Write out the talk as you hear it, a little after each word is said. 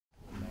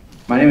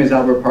My name is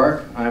Albert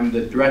Park. I'm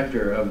the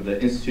director of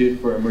the Institute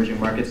for Emerging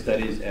Market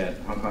Studies at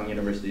Hong Kong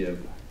University of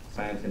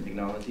Science and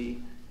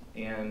Technology.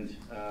 And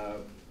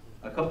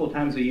a couple of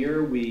times a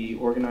year, we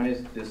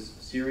organize this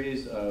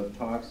series of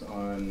talks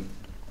on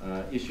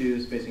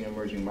issues facing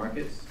emerging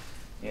markets.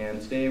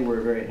 And today, we're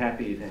very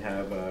happy to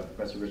have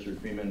Professor Richard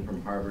Freeman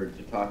from Harvard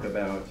to talk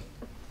about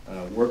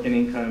work and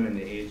income in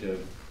the age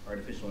of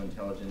artificial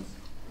intelligence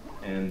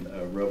and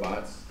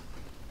robots.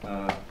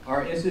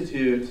 Our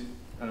institute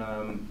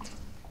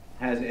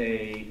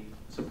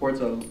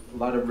supports a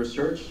lot of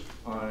research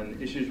on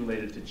issues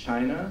related to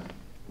China.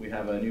 We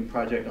have a new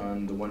project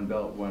on the One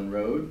Belt, One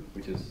Road,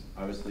 which has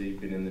obviously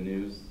been in the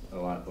news a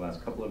lot the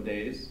last couple of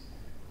days.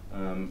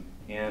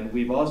 And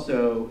we've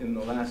also, in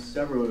the last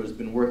several years,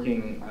 been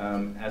working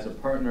as a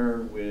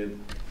partner with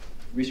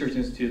research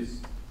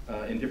institutes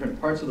in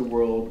different parts of the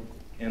world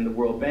and the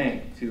World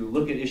Bank to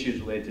look at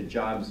issues related to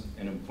jobs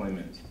and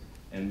employment.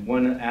 And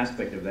one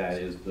aspect of that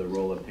is the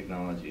role of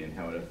technology and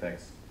how it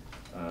affects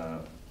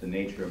the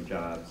nature of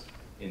jobs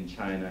in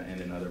China and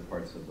in other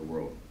parts of the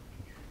world.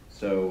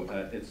 So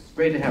it's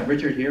great to have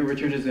Richard here.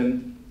 Richard is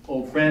an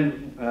old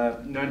friend,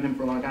 known him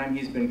for a long time.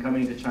 He's been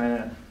coming to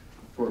China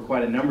for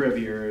quite a number of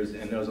years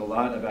and knows a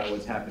lot about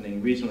what's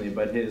happening regionally,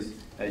 but as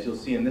you'll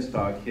see in this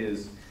talk,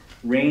 his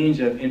range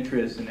of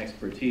interests and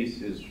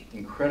expertise is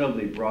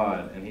incredibly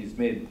broad, and he's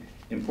made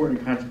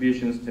important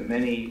contributions to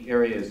many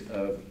areas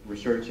of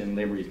research in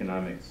labor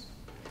economics.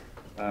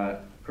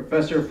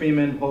 Professor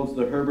Freeman holds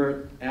the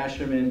Herbert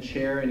Asherman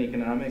Chair in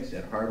Economics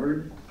at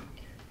Harvard.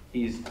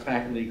 He's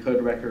faculty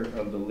co-director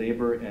of the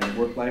Labor and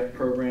Work-Life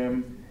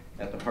Program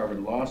at the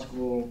Harvard Law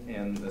School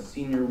and the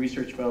Senior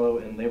Research Fellow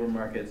in Labor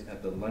Markets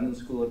at the London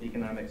School of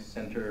Economics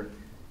Center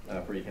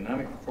for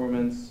Economic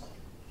Performance.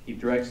 He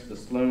directs the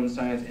Sloan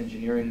Science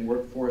Engineering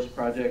Workforce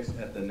Projects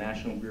at the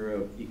National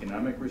Bureau of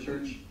Economic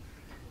Research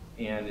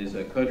and is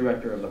a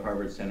co-director of the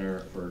Harvard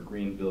Center for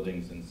Green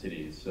Buildings and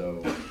Cities.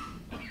 So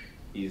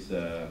he's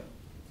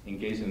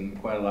engaged in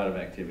quite a lot of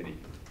activity.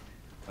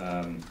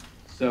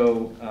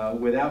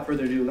 Without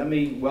further ado, let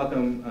me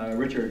welcome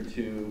Richard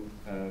to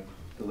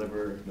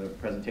deliver the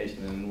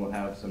presentation, and then we'll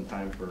have some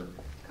time for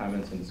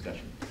comments and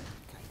discussion.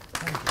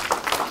 Thank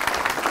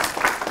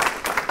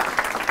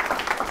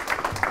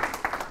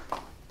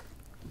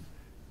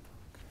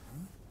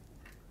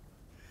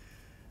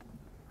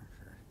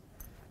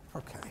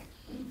you. Okay.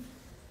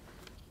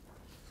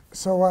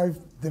 So I've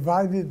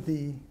divided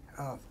the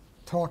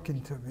talk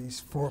into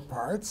these 4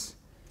 parts,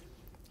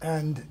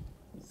 and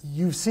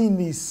you've seen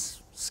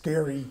these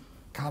scary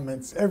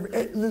comments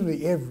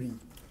literally every.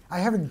 I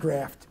haven't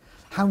graphed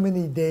how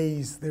many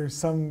days there's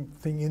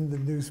something in the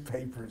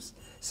newspapers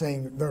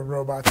saying the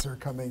robots are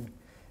coming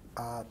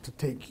to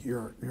take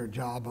your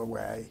job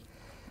away.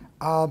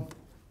 So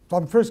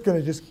I'm first going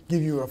to just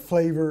give you a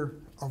flavor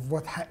of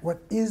what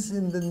is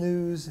in the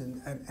news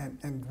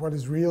and what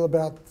is real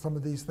about some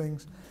of these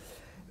things.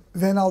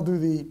 Then I'll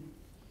do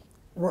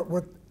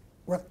what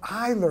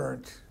I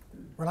learned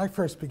when I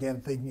first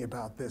began thinking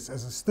about this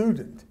as a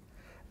student.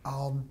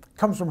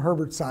 Comes from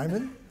Herbert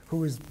Simon,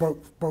 who is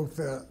both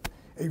a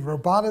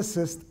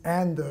roboticist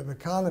and an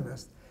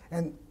economist.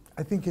 And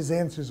I think his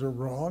answers are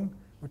wrong,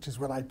 which is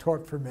what I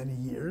taught for many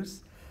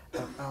years.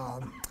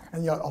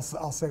 And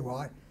I'll say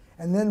why.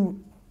 And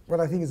then what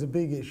I think is a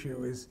big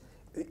issue is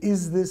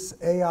this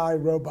AI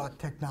robot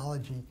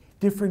technology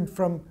different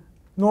from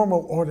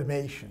normal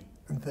automation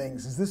and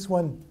things? Is this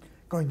one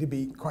going to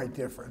be quite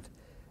different?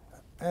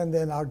 And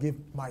then I'll give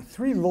my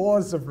 3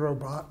 laws of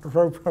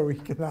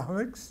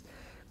robo-economics,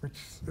 which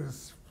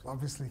is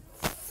obviously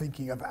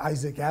thinking of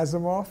Isaac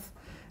Asimov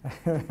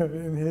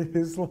in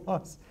his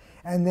laws,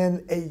 and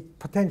then a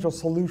potential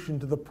solution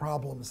to the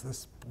problems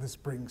this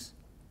brings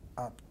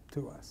up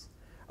to us.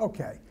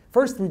 Okay,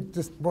 first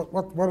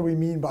what do we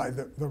mean by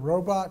the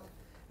robot?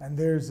 And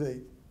there's a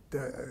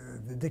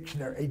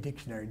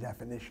dictionary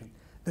definition.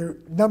 There are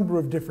a number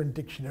of different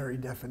dictionary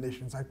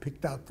definitions. I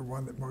picked out the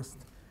one that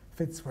most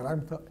fits what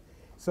I'm talking.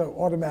 So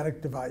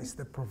automatic device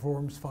that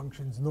performs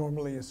functions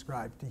normally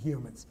ascribed to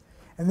humans.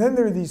 And then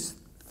there are these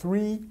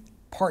 3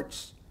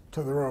 parts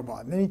to the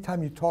robot. And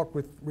anytime you talk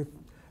with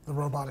the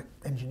robotic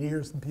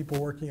engineers and people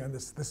working on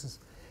this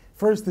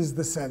first is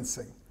the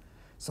sensing.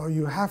 So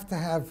you have to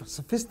have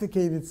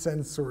sophisticated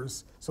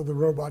sensors so the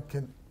robot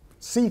can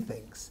see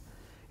things.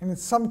 And in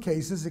some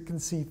cases, it can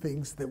see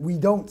things that we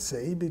don't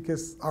see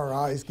because our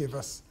eyes give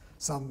us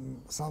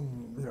some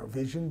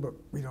vision, but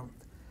we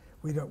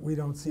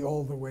don't see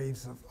all the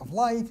waves of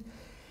light.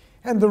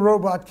 And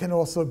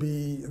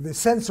the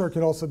sensor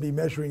can also be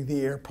measuring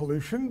the air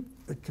pollution.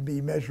 It can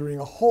be measuring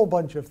a whole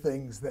bunch of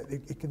things that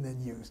it can then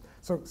use.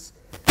 So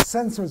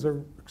sensors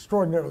are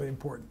extraordinarily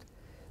important.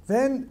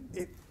 Then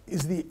it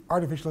is the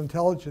artificial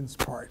intelligence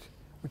part,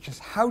 which is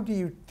how do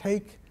you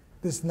take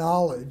this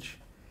knowledge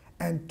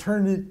and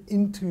turn it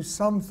into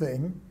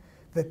something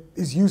that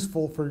is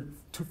useful to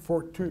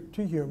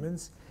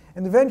humans.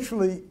 And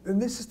eventually,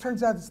 and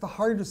turns out it's the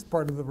hardest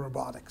part of the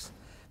robotics.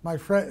 My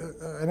friend,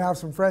 and I have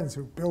some friends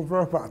who build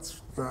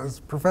robots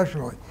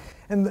professionally.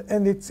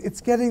 And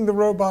it's getting the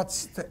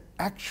robots to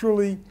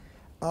actually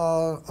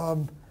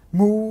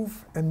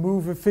move and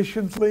move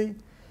efficiently.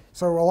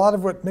 So a lot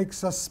of what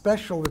makes us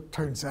special, it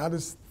turns out,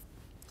 is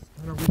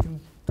we can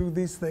do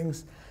these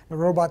things. The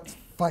robot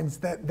finds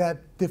that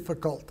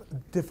difficult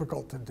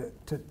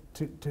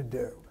to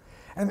do.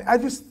 And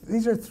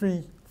these are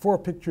 4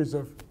 pictures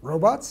of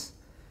robots.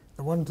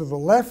 The one to the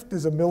left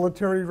is a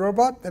military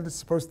robot that is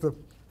supposed to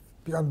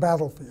be on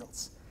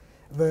battlefields.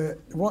 The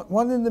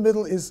one in the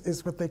middle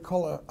is what they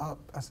call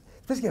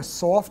basically a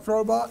soft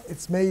robot.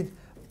 It's made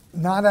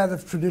not out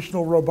of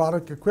traditional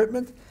robotic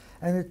equipment,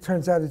 and it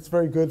turns out it's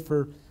very good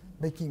for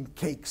making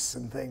cakes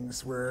and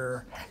things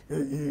where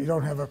you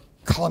don't have a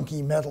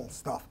clunky metal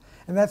stuff.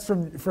 And that's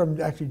from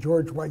actually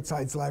George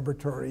Whiteside's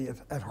laboratory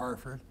at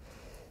Harvard.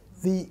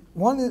 The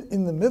one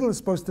in the middle is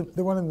supposed to,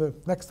 the one in the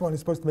next one is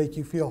supposed to make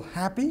you feel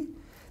happy.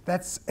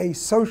 That's a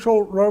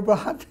social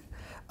robot,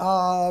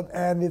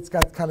 and it's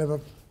got kind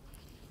of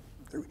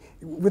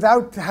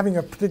without having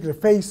a particular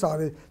face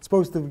on it, it's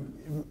supposed to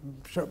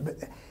show.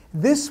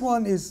 This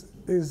one is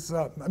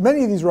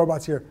many of these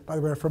robots here, by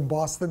the way, are from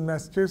Boston,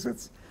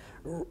 Massachusetts,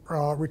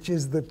 which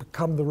is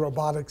become the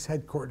robotics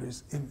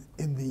headquarters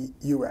in the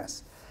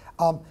U.S.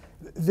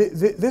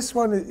 This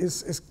one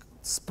is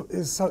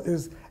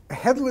a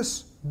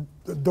headless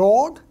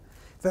dog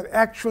that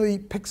actually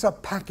picks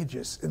up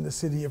packages in the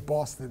city of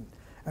Boston,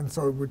 and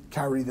so it would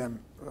carry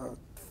them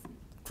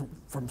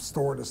from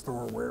store to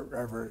store,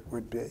 wherever it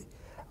would be.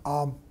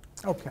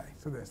 Okay,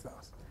 so there's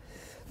those.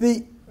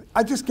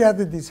 I just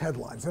gathered these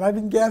headlines, and I've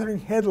been gathering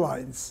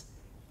headlines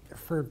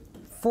for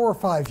 4 or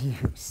 5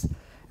 years.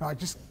 I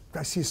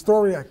see a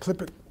story, I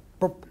clip it,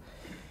 boop,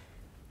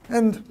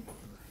 and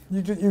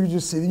you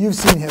just see, you've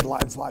seen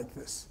headlines like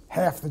this.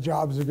 Half the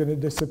jobs are going to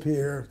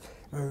disappear.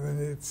 And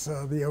it's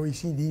the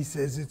OECD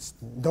says it's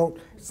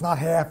not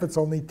half, it's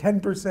only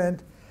 10%.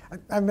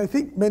 And I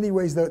think many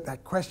ways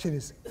that question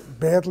is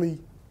badly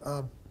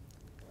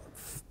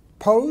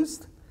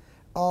posed.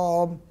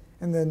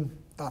 And then ...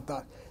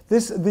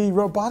 The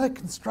robotic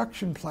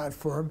construction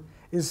platform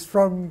is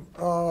from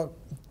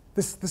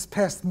this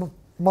past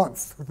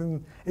month,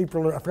 within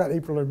April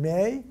or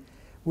May,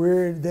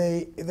 where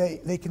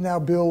they can now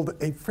build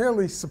a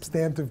fairly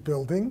substantive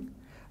building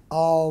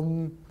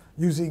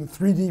using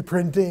 3D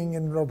printing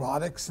and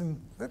robotics,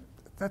 and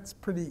that's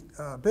pretty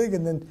big.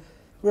 And then,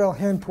 well,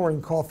 hand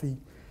pouring coffee.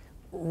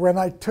 When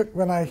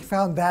I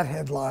found that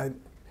headline,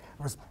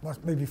 it was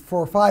maybe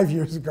 4 or 5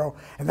 years ago,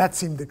 and that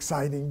seemed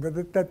exciting,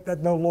 but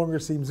that no longer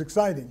seems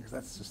exciting, because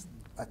that's just,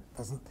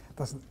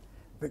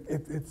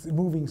 it's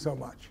moving so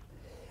much.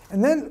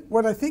 And then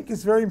what I think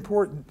is very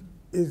important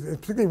is,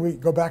 particularly when we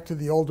go back to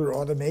the older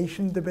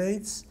automation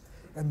debates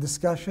and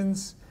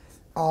discussions,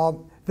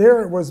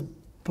 there was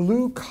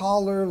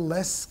blue-collar,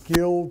 less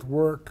skilled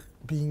work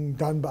being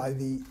done by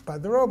the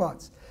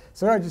robots.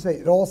 So I just say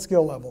at all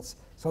skill levels.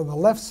 So on the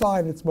left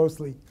side, it's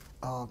mostly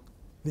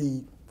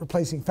the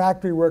replacing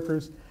factory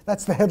workers.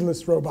 That's the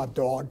headless robot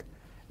dog.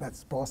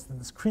 That's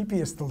Boston's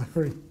creepiest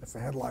delivery. That's the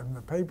headline in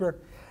the paper.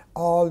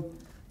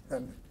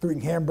 And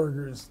doing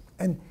hamburgers,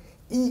 and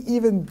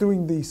even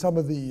doing some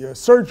of the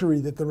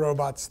surgery that the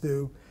robots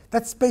do.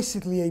 That's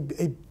basically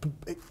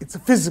it's a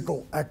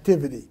physical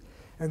activity.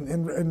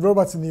 And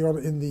robots in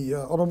the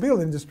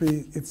automobile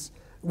industry, it's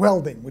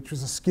welding, which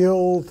was a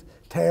skilled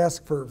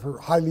task for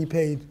highly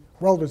paid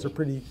welders, are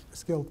pretty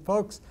skilled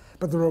folks,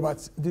 but the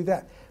robots do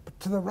that. But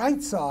to the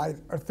right side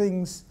are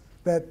things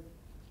that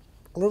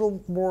a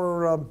little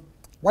more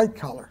white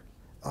collar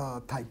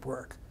type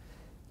work.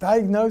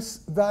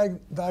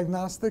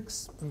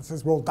 Diagnostics, and it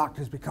says, well,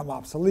 doctors become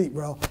obsolete.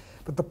 Well,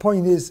 but the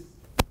point is,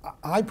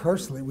 I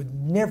personally would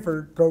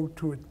never go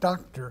to a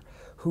doctor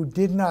who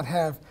did not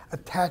have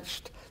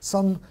attached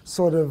some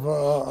sort of,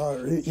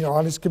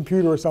 on his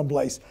computer or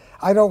someplace.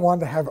 I don't want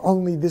to have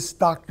only this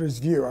doctor's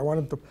view. I want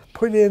him to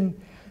put in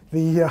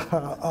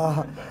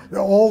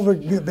all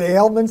the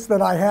ailments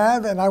that I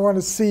have, and I want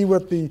to see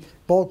what the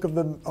bulk of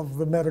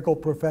the medical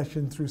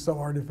profession through some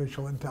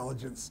artificial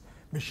intelligence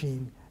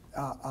machine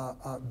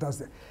does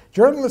there.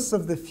 Journalists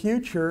of the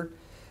future,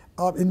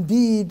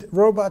 indeed,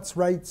 robots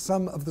write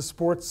some of the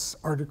sports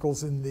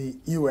articles in the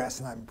US,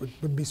 and I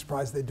wouldn't be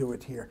surprised they do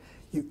it here.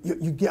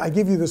 I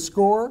give you the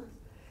score.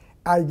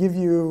 I give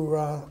you,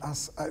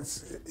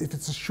 if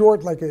it's a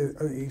short, like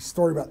a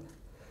story about,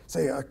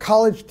 say, a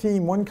college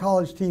team, one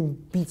college team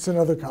beats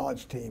another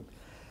college team.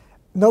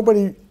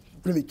 Nobody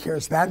really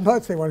cares that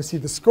much. They want to see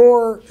the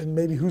score and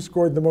maybe who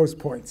scored the most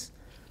points.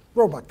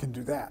 Robot can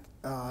do that.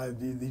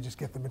 You just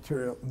get the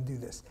material and do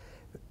this.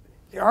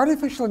 The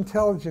artificial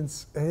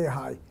intelligence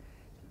AI,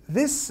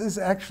 this is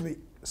actually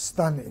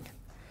stunning.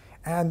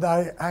 And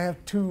I have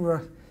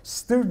 2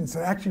 students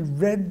that actually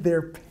read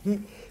their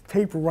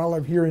paper while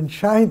I'm here in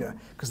China,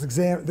 because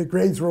the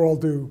grades were all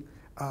due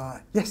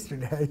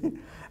yesterday,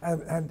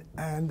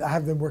 and I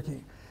have them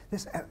working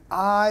this. And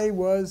I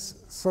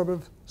was sort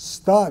of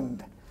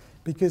stunned,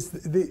 because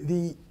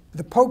the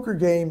poker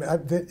game,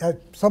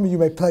 some of you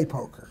may play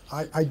poker.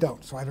 I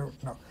don't, so I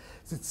don't know.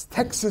 It's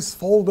Texas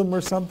Hold'em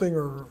or something,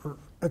 or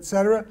et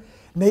cetera.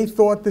 And they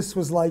thought this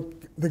was like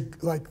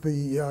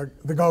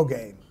the Go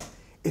game.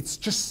 It's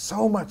just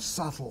so much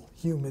subtle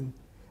human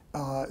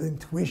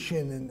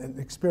intuition and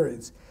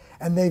experience.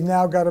 And they've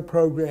now got a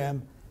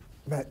program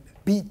that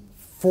beat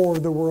four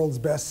of the world's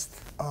best.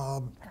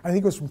 I think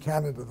it was from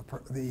Canada.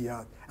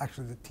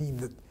 Actually the team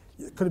that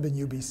it could have been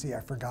UBC.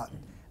 I've forgotten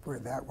where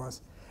that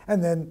was.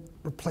 And then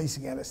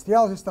replacing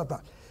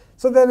anesthesiologists.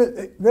 So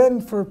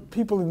then for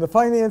people in the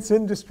finance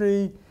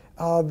industry,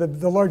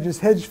 the largest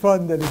hedge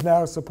fund that is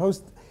now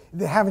supposed to,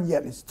 they haven't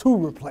yet, is to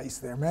replace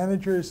their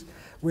managers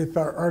with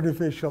our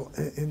artificial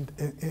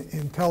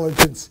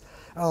intelligence.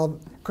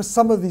 Because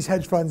some of these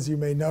hedge funds, you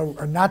may know,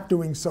 are not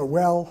doing so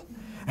well.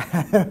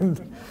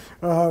 And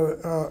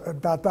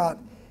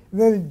And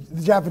then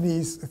the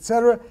Japanese,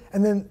 etc.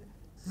 And then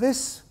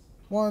this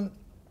one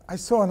I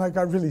saw and I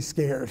got really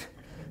scared.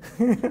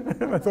 I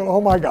thought,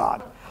 oh my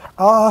God.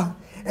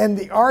 And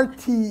the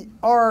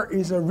RTR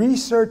is a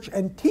research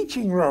and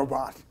teaching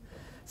robot.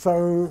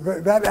 So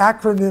that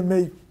acronym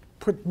may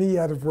put me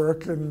out of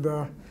work and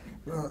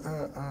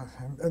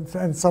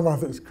some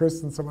others,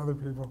 Chris and some other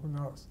people, who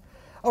knows.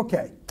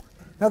 Okay,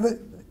 now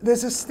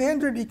there's a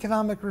standard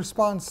economic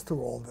response to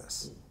all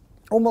this.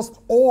 Almost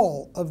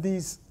all of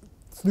these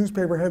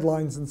newspaper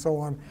headlines and so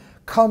on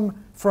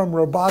come from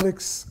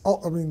robotics.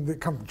 I mean, they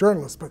come from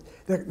journalists, but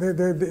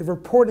they're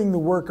reporting the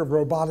work of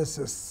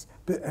roboticists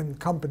and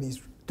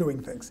companies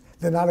doing things.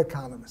 They're not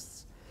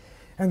economists.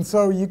 And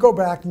so you go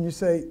back and you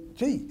say,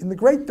 gee, in the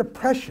Great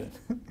Depression,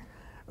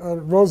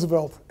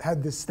 Roosevelt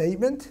had this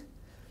statement.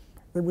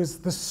 There was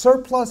the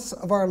surplus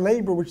of our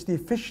labor, which the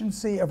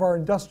efficiency of our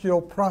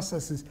industrial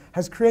processes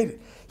has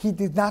created. He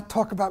did not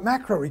talk about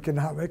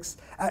macroeconomics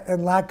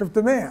and lack of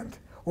demand,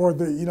 or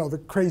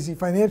the crazy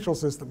financial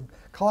system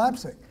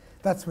collapsing.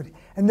 That's what.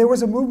 And there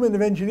was a movement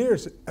of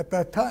engineers at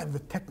that time, the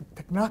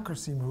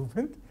technocracy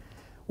movement,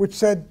 which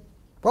said,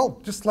 well,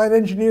 just let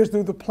engineers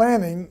do the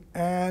planning,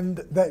 and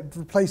that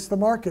replace the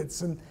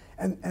markets, and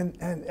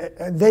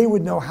they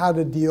would know how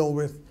to deal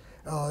with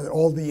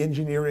all the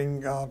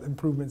engineering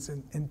improvements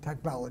in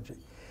technology.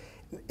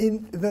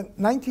 In the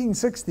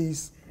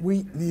 1960s,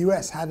 the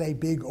U.S. had a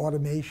big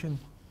automation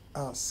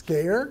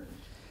scare,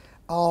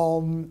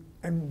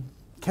 and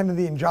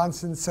Kennedy and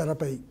Johnson set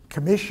up a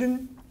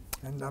commission,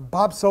 and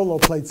Bob Solow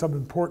played some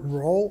important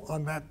role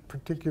on that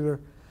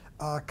particular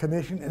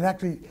commission. And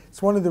actually,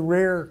 it's one of the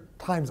rare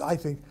times, I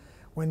think,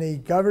 when a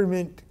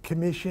government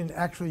commission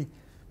actually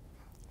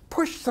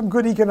pushed some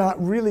good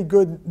really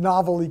good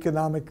novel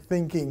economic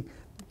thinking.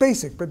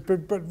 Basic, but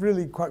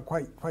really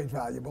quite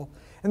valuable.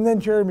 And then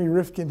Jeremy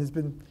Rifkin has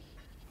been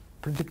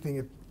predicting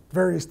at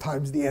various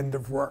times the end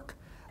of work.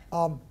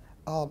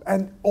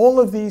 And all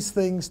of these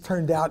things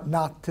turned out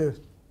not to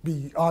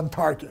be on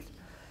target.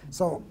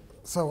 So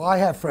I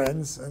have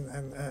friends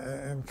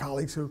and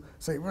colleagues who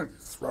say, well,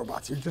 it's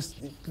robots. You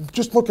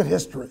just look at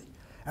history,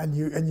 and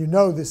you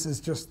know this is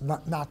just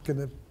not going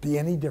to be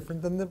any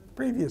different than the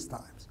previous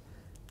times.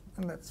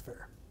 And that's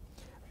fair.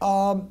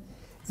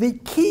 The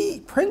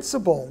key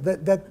principle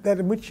that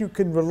in which you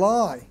can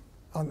rely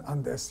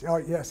on this,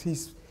 yes,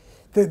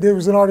 there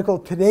was an article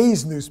in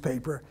today's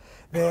newspaper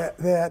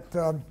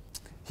that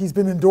he's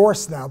been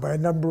endorsed now by a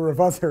number of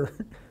other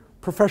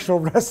professional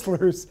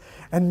wrestlers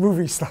and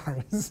movie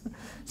stars.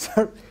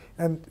 So,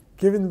 and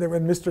given that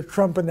when Mr.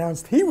 Trump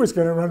announced he was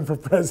going to run for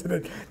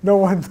president, no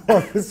one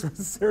thought this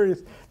was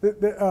serious.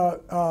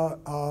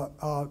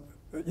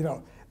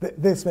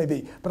 This may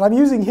be, but I'm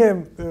using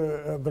him,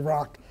 The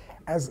Rock,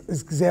 as an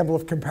example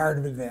of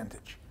comparative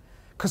advantage.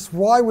 Because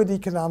why would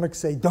economics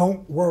say,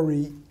 don't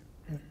worry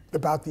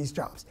about these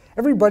jobs?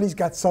 Everybody's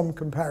got some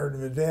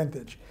comparative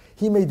advantage.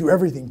 He may do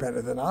everything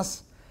better than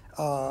us.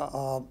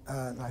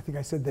 And I think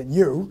I said than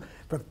you,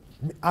 but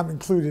I'm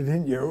included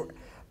in you.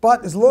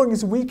 But as long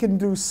as we can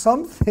do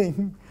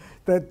something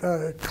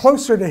that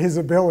closer to his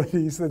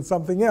abilities than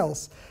something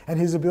else, and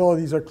his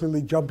abilities are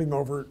clearly jumping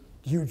over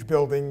huge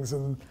buildings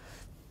and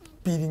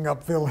beating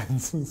up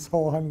villains and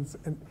so on,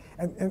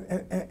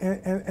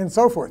 and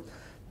so forth.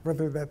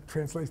 Whether that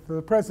translates to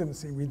the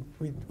presidency,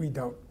 we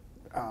don't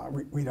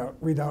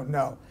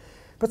know.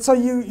 But so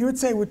you would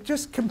say, well,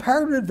 just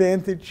comparative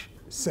advantage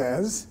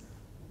says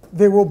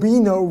there will be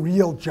no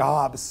real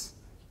jobs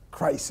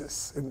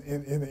crisis in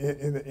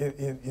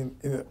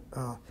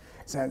a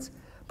sense.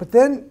 But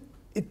then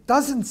it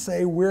doesn't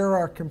say where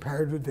our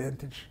comparative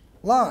advantage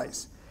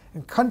lies.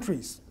 In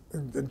countries,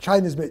 and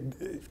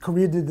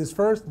Korea did this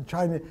first, and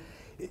China,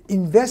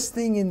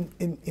 investing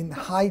in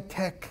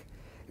high-tech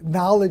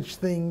knowledge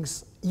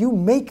things, you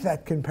make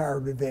that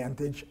comparative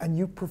advantage, and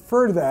you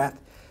prefer that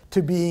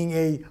to being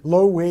a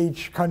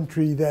low-wage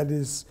country that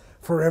is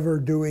forever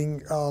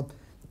doing,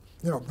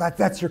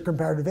 that's your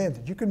comparative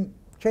advantage. You can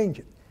change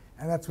it,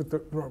 and that's what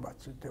the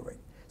robots are doing.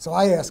 So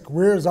I ask,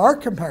 where's our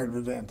comparative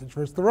advantage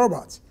versus the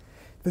robots?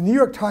 The New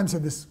York Times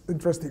had this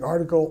interesting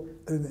article,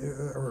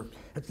 or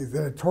actually the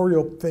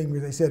editorial thing,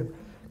 where they said,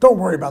 don't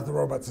worry about the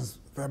robots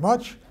that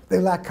much. They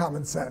lack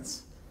common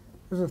sense.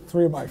 Those are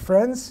three of my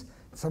friends.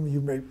 Some of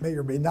you may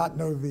or may not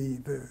know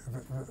the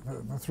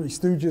Three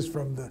Stooges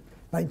from the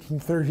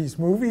 1930s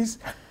movies.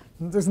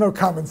 There's no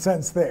common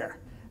sense there.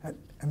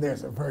 And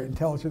there's a very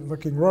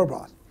intelligent-looking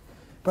robot.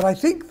 But I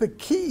think the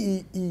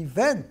key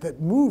event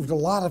that moved a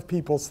lot of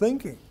people's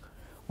thinking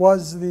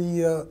was when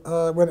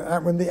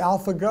the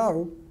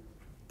AlphaGo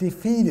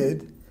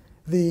defeated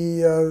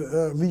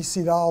the Lee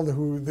Sedol,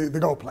 the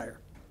Go player.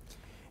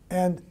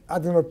 And I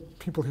don't know if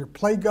people here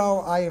play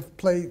Go. I have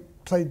played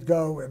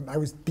Go, and I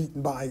was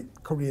beaten by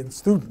Korean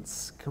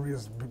students.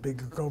 Korea's a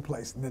big Go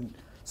place, and then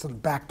sort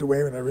of backed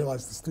away when I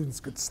realized the students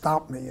could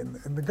stop me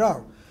in the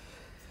Go.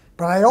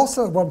 But I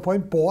also, at one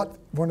point, bought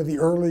one of the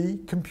early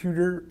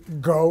computer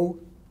Go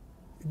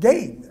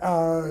game,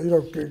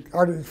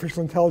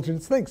 artificial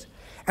intelligence things.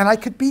 And I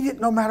could beat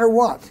it no matter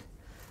what.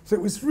 So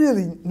it was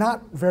really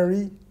not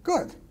very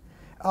good.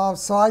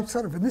 So I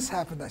sort of, when this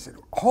happened, I said,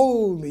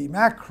 holy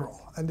mackerel.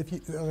 And if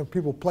you,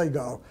 people play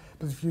Go,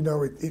 but if you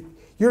know it,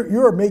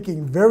 you're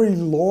making very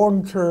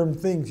long-term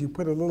things. You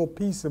put a little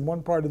piece in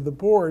one part of the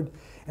board,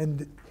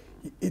 and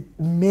it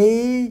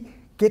may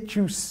get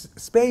you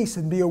space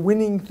and be a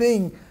winning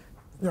thing,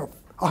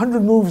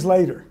 100 moves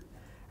later.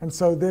 And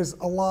so there's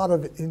a lot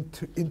of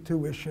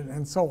intuition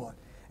and so on.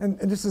 And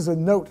this is a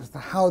note as to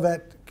how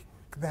the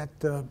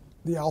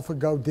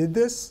AlphaGo did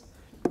this.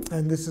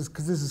 And this is,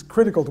 because this is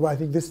critical to why I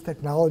think this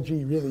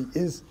technology really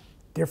is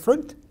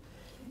different,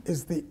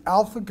 is the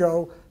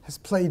AlphaGo has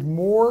played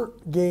more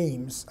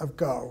games of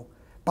Go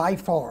by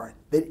far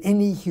than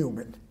any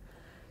human.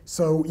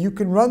 So you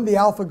can run the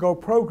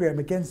AlphaGo program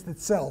against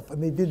itself,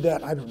 and they did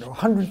that, I don't know,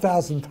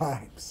 100,000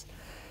 times.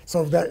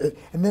 So that,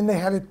 and then they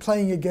had it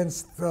playing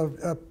against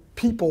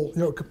people,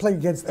 could play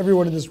against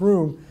everyone in this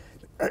room,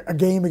 a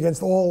game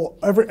against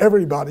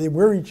everybody, and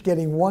we're each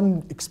getting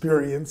one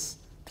experience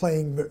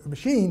playing the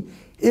machine.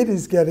 It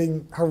is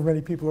getting however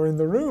many people are in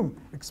the room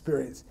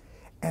experience.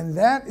 And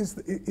that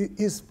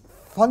is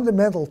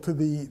fundamental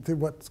to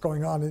what's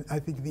going on in, I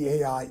think, the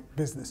AI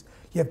business.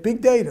 You have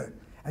big data,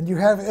 and you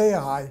have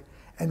AI,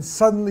 and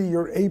suddenly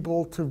you're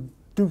able to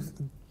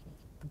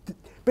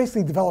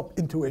basically develop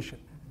intuition.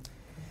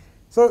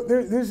 So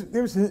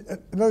there's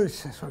another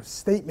sort of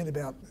statement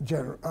about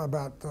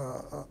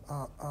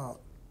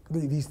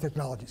these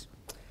technologies.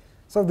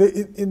 So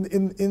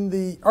in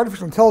the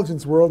artificial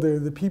intelligence world, there are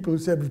the people who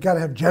said we've got to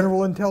have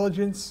general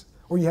intelligence,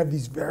 or you have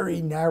these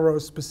very narrow,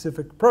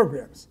 specific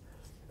programs.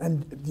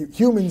 And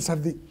humans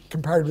have the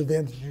comparative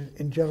advantage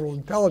in general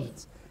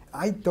intelligence.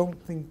 I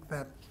don't think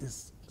that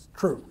is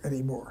true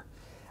anymore.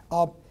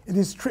 It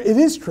is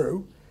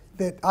true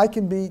that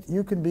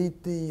you can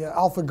beat the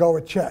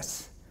AlphaGo at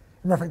chess.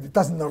 As a matter of fact, it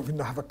doesn't even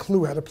have a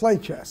clue how to play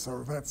chess,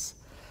 so that's,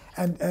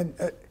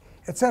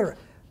 et cetera.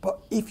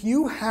 But if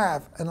you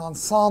have an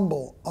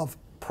ensemble of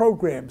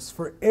programs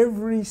for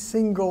every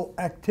single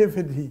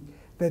activity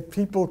that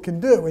people can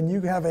do, and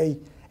you have a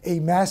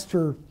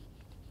master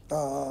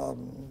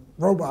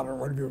robot or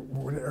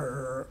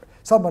whatever,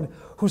 someone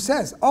who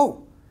says,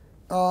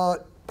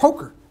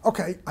 poker.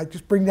 Okay, I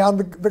just bring down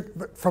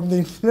from the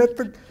internet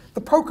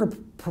the poker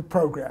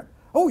program.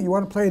 Oh, you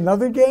want to play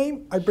another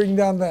game? I bring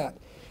down that.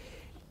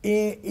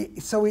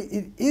 So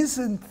it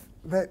isn't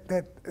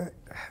that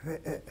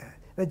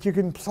you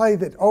can play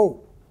that,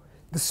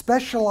 the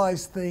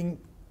specialized thing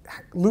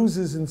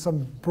loses in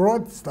some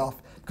broad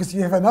stuff, because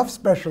you have enough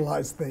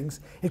specialized things,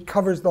 it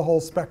covers the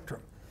whole spectrum.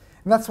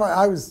 And that's why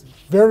I was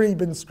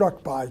been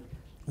struck by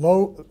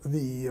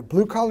the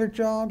blue-collar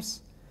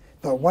jobs,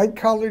 the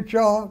white-collar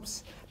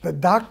jobs, the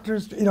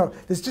doctors,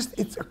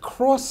 it's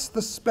across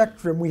the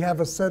spectrum. We have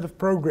a set of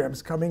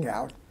programs coming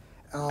out,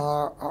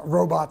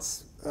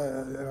 robots,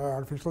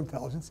 artificial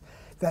intelligence,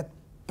 that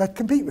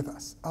compete with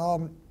us.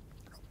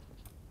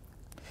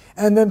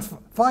 And then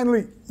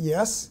finally,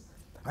 yes,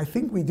 I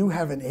think we do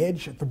have an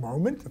edge at the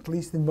moment, at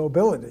least in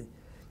mobility.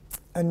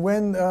 And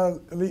when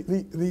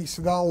Lee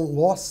Sedol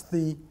lost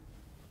the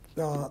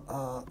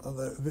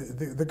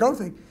Go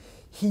thing,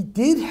 he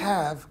did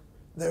have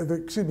the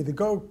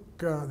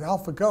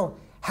AlphaGo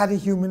had a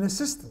human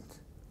assistant.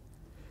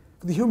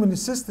 The human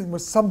assistant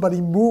was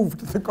somebody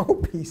moved the Go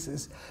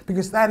pieces,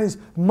 because that is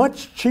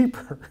much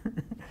cheaper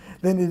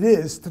than it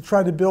is to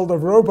try to build a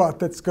robot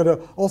that's going to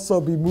also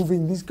be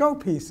moving these Go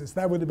pieces.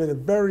 That would have been a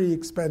very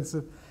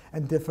expensive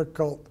and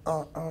difficult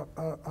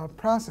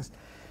process.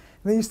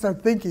 And then you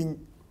start thinking,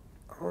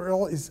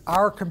 well, is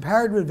our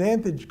comparative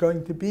advantage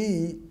going to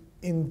be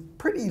in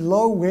pretty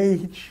low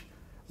wage,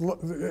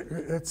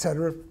 et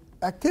cetera,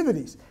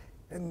 activities?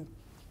 And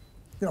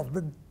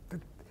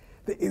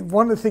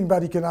one of the things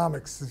about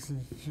economics is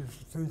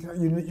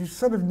you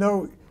sort of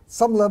know, at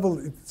some level,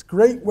 it's a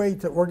great way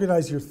to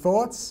organize your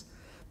thoughts,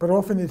 but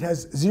often it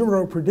has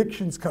zero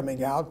predictions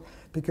coming out,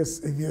 because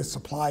the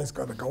supply is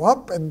going to go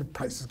up and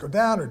prices go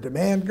down, or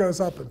demand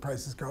goes up and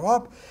prices go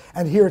up.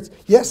 And here it's,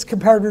 yes,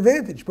 comparative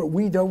advantage, but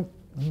we don't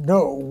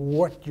know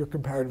what your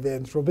comparative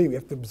advantage will be. We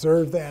have to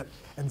observe that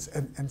and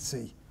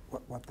see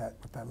what that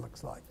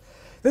looks like.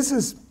 This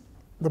is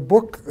the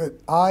book that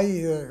I,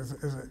 as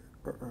a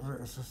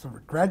sort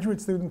of graduate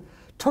student,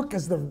 took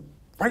as the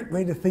right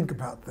way to think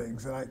about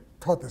things. And I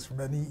taught this for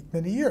many,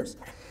 many years.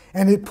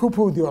 And it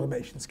poo-pooed the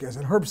automation scares.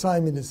 And Herb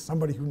Simon is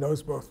somebody who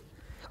knows both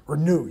or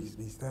new.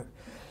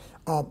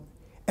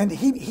 And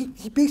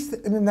he based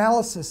an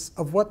analysis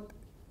of what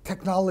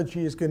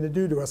technology is going to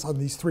do to us on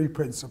these three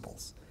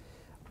principles.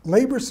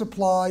 Labor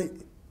supply,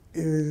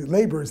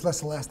 labor is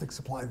less elastic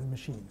supply than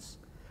machines.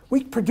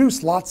 We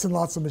produce lots and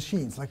lots of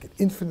machines, like an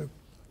infinite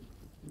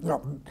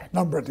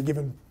number at a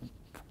given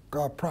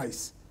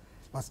price.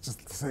 Let's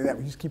just say that,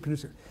 we just keep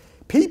producing.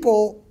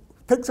 People,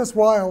 it takes us a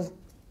while,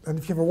 and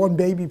if you have a one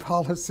baby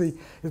policy,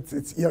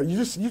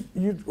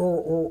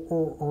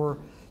 or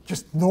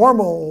just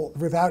normal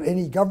without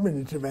any government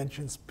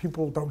interventions,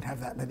 people don't have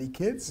that many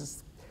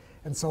kids,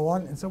 and so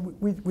on. And so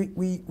we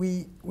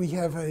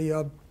have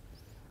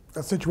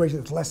a situation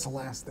that's less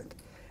elastic.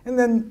 And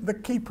then the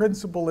key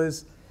principle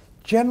is,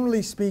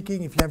 generally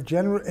speaking, if you have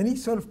any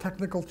sort of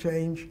technical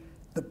change,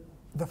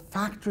 the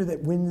factor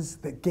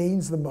that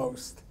gains the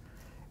most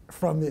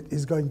from it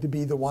is going to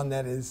be the one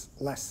that is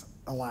less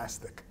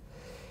elastic.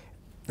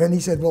 Then he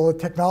said, well, the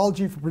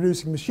technology for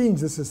producing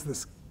machines,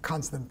 this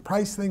constant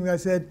price thing that I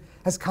said,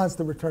 has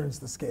constant returns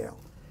to scale.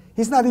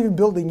 He's not even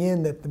building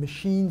in that the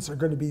machines are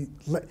going to be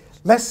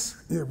less,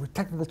 with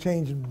technical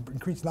change and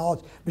increased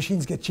knowledge,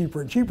 machines get cheaper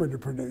and cheaper to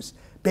produce.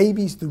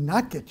 Babies do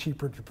not get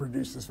cheaper to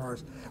produce, as far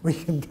as we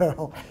can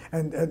tell.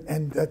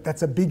 And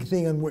that's a big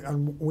thing on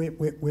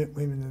women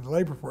in the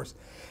labor force.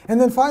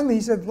 And then finally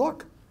he said,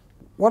 look,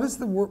 what does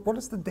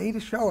the data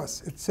show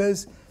us? It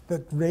says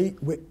that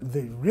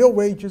the real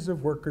wages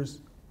of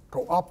workers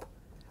go up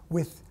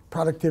with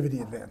productivity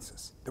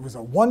advances. There was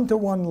a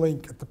one-to-one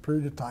link at the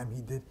period of time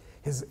he did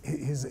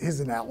his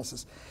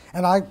analysis.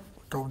 And I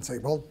go and say,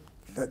 well,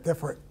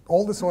 therefore,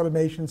 all this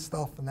automation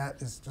stuff and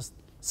that is just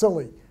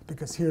silly,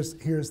 because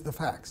here's the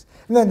facts.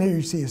 And then here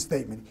you see his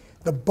statement.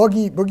 The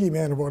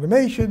boogeyman of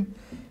automation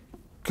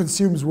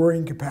consumes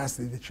worrying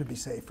capacity that should be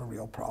saved for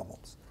real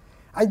problems.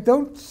 I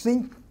don't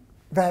think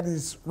that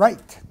is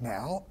right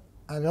now.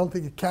 I don't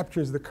think it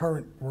captures the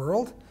current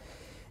world.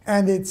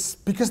 And it's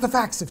because the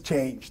facts have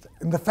changed.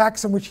 And the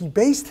facts on which he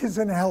based his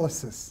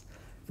analysis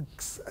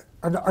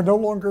are no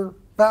longer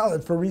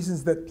valid for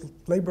reasons that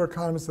labor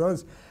economists and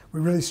others we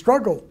really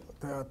struggle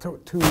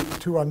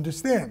to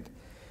understand.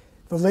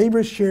 The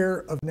labor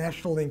share of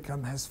national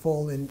income has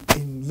fallen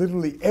in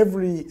literally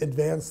every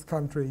advanced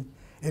country.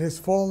 It has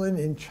fallen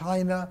in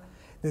China.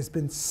 There's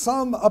been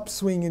some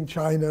upswing in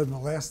China in the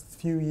last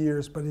few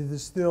years, but it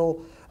is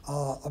still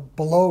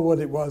below what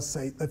it was,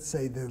 let's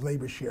say, the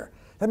labor share.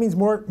 That means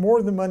more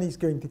of the money is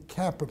going to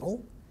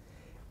capital,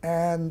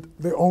 and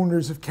the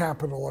owners of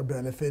capital are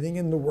benefiting,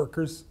 and the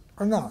workers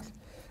are not.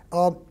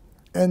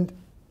 And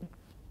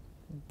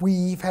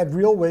we've had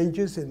real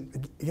wages in,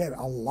 again,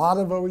 a lot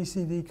of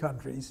OECD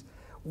countries,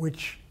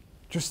 which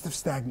just have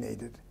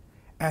stagnated.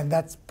 And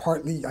that's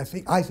partly, I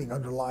think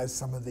underlies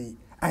some of the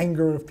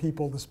anger of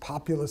people, this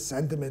populist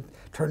sentiment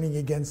turning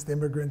against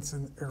immigrants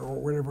or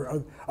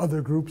whatever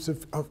other groups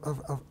of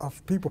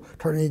people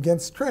turning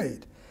against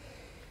trade.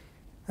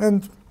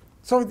 And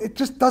so it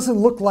just doesn't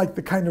look like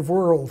the kind of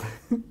world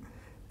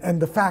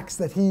and the facts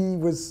that he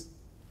was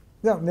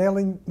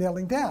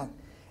nailing down.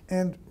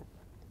 And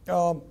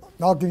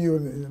I'll give you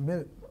in a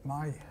minute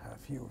my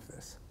view of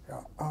this.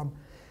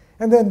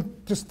 And then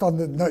just on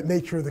the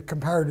nature of the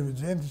comparative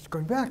advantage,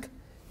 going back,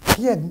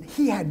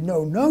 he had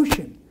no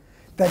notion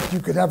that you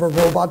could have a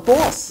robot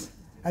boss,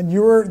 and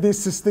you're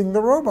assisting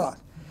the robot.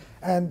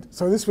 And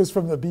so this was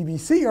from the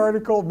BBC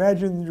article.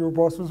 Imagine your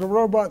boss was a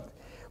robot.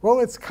 Well,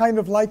 it's kind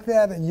of like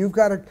that, and you've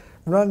got to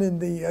run in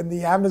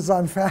the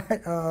Amazon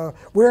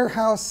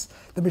warehouse.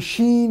 The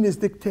machine is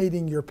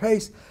dictating your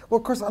pace. Well,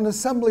 of course, on an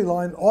assembly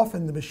line,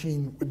 often the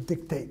machine would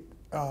dictate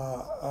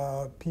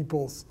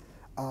people's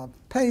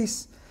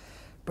pace.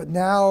 But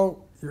now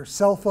your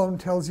cell phone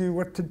tells you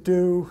what to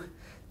do.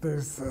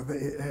 There's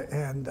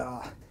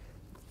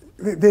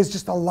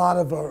just a lot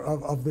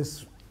of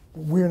this.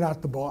 We're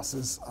not the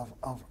bosses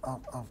of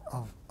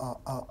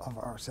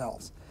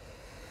ourselves.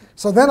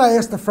 So then I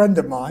asked a friend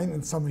of mine,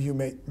 and some of you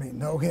may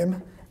know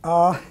him,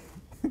 and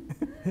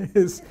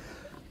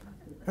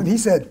he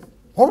said,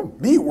 "Oh,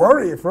 me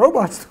worry if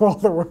robots do all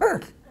the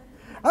work.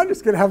 I'm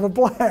just going to have a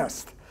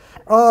blast."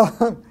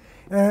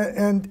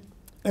 And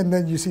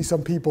then you see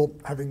some people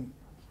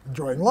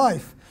enjoying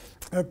life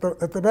at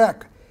the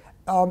back.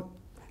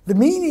 The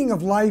meaning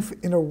of life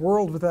in a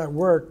world without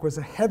work was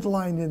a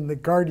headline in The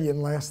Guardian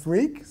last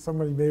week.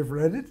 Somebody may have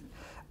read it.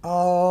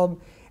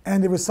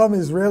 And it was some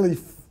Israeli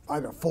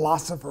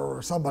philosopher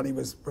or somebody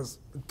was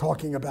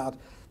talking about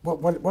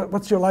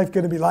what's your life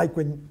going to be like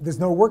when there's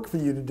no work for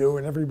you to do,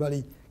 and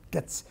everybody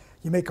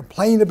you may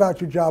complain about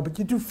your job, but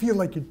you do feel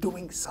like you're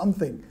doing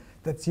something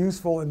that's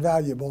useful and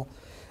valuable,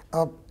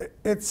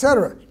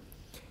 etc.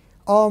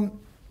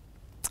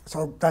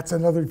 So that's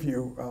another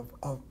view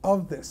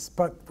of this.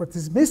 But what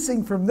is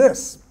missing from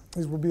this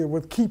will be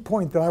a key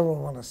point that I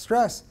want to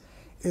stress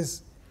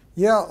is,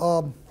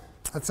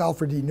 that's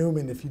Alfred E.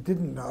 Newman, if you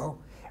didn't know,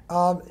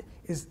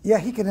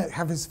 he can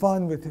have his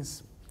fun with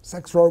his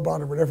sex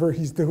robot or whatever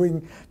he's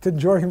doing to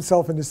enjoy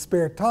himself in his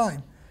spare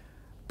time.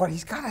 But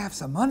he's got to have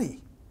some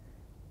money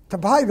to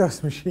buy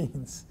those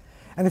machines.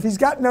 And if he's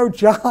got no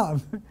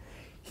job,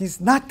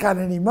 he's not got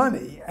any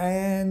money,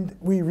 and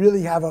we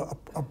really have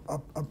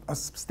a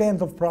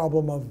substantive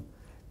problem of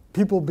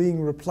people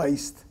being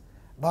replaced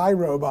by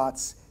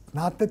robots.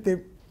 Not that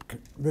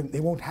they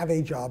won't have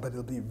a job, but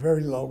it'll be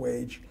very low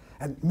wage,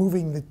 and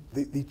moving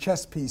the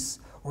chess piece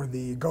or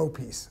the Go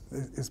piece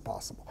is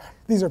possible.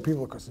 These are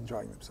people, of course,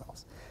 enjoying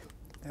themselves.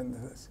 And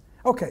this.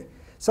 Okay,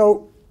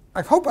 so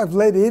I hope I've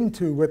led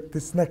into what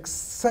this next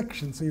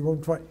section, so you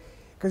won't try.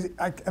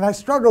 And I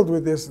struggled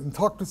with this and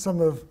talked with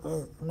some of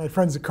my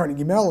friends at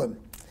Carnegie Mellon.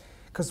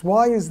 Because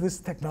why is this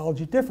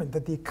technology different?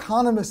 That the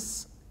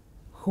economists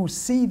who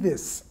see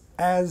this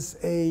as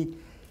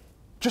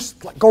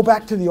just like, go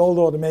back to the old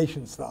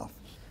automation stuff,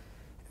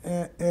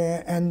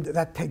 and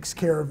that takes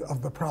care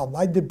of the problem.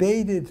 I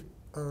debated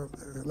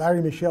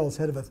Larry Michel's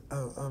head of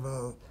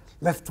a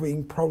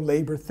left-wing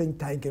pro-labor think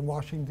tank in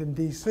Washington,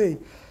 D.C.,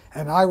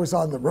 and I was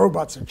on the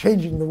robots are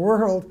changing the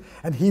world,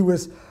 and he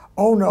was,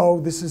 oh no,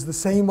 this is the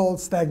same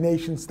old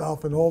stagnation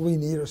stuff, and all we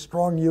need are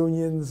strong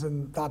unions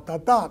and ...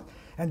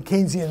 and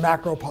Keynesian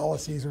macro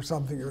policies or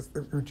something,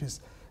 which is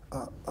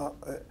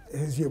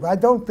his view. But I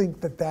don't think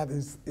that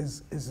is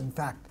in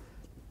fact,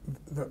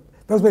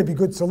 those may be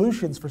good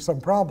solutions for some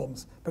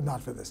problems, but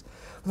not for this.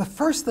 The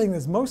first thing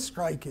that's most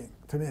striking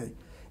to me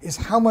is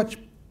how much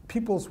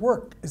people's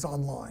work is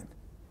online.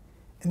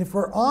 And if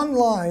we're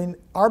online,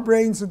 our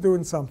brains are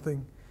doing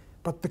something,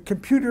 but the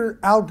computer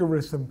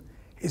algorithm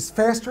is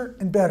faster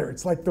and better.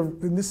 It's like,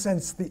 in this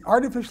sense, the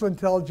artificial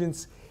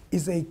intelligence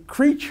is a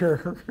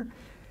creature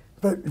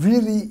that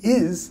really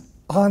is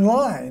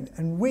online.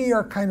 And we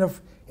are kind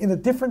of in a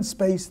different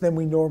space than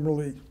we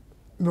normally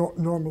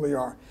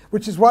are,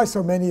 which is why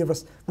so many of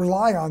us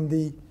rely on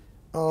be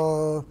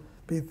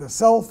it the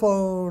cell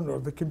phone or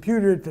the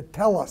computer to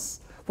tell us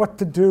what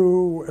to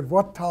do at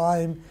what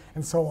time,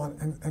 and so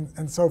on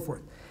and so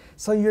forth.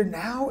 So you're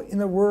now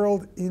in a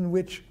world in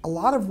which a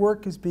lot of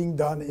work is being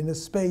done in a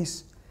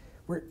space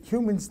where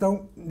humans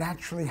don't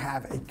naturally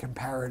have a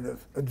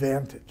comparative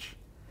advantage.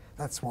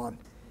 That's one.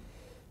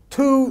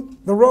 Two,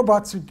 the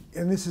robots,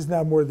 and this is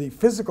now more the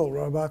physical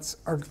robots,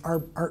 are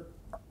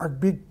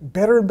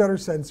better and better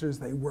sensors.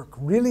 They work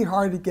really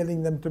hard at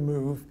getting them to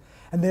move,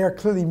 and they are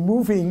clearly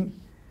moving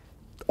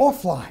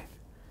offline.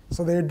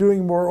 So they're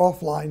doing more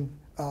offline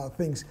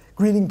things,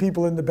 greeting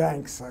people in the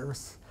banks. I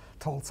was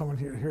told someone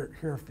here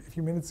a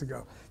few minutes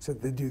ago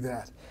said they do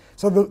that.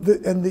 So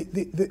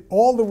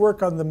all the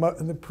work on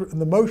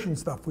the motion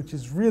stuff, which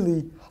is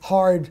really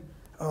hard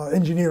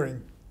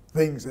engineering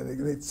things,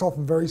 and it's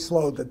often very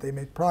slow that they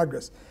make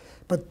progress,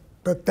 but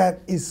that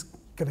is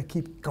going to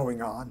keep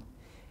going on.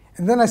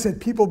 And then I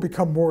said people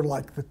become more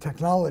like the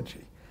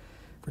technology,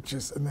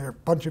 and there are a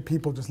bunch of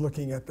people just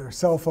looking at their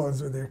cell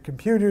phones or their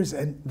computers,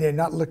 and they're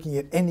not looking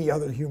at any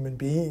other human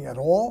being at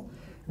all.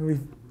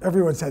 And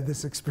everyone's had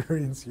this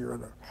experience. You're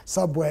in a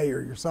subway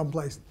or you're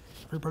someplace,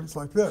 everybody's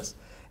like this.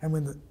 And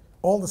when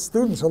all the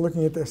students are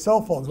looking at their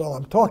cell phones while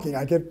I'm talking,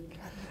 I get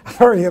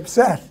very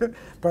upset.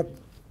 But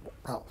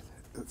well,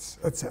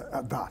 it's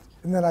a dot.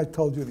 And then I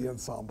told you the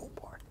ensemble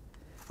part.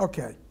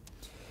 Okay.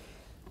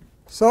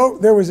 So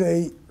there was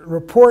a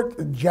report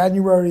in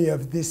January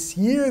of this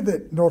year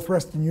that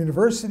Northwestern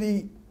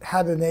University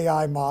had an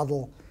AI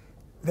model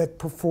that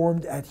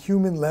performed at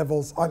human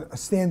levels on a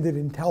standard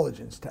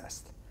intelligence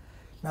test.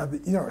 Now,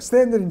 a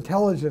standard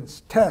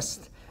intelligence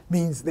test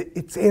means that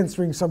it's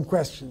answering some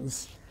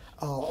questions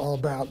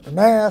about the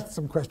math,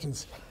 some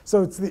questions.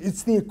 So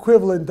it's the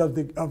equivalent of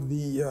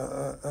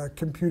the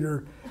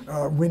computer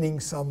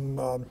winning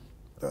some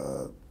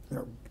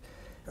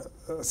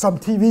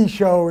TV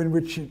show in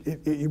which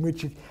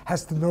it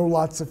has to know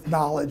lots of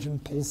knowledge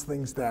and pulls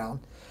things down,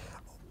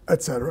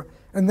 etc.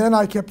 And then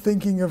I kept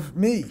thinking of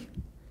me.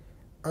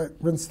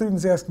 When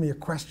students ask me a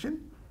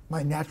question,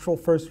 my natural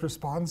first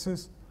response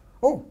is,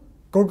 oh,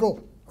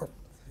 Google. Or,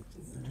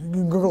 you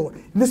can Google.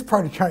 In this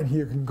part of China,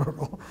 you can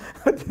Google.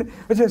 But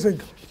I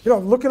said,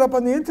 look it up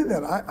on the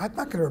internet. I'm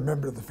not going to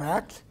remember the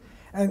fact.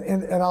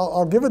 And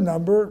I'll give a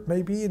number,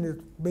 maybe, and it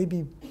may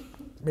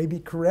be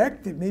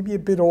correct. It may be a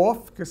bit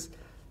off, because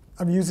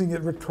I'm using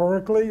it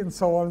rhetorically, and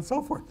so on and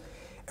so forth.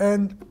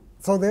 And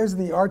so there's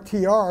the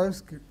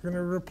RTRs going to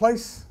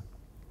replace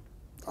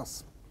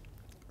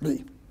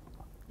me.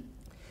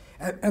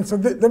 And so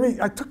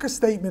I took a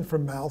statement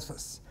from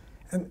Malthus.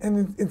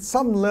 And in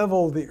some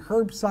level, the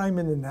Herb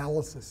Simon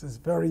analysis is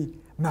very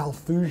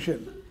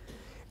Malthusian,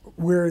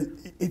 where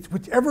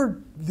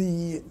whichever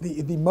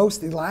the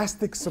most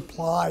elastic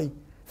supply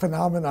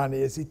phenomenon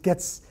is,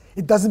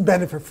 it doesn't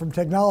benefit from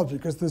technology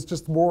because there's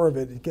just more of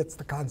it. It gets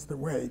the constant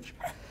wage.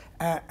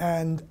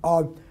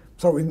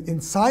 So in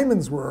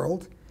Simon's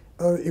world,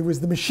 it was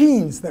the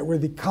machines that were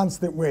the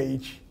constant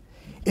wage.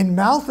 In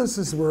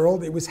Malthus's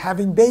world, it was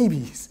having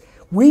babies.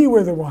 We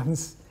were the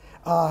ones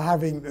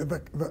having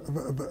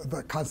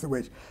the constant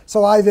wage.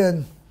 So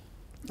I'm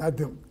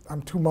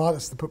too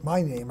modest to put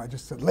my name. I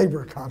just said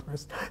labor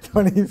economist,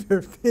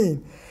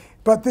 2015.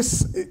 But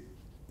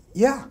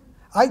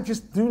I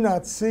just do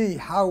not see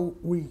how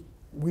we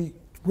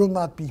will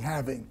not be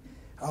having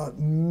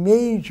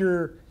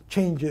major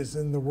changes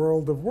in the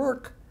world of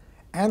work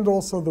and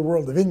also the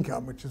world of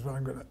income, which is what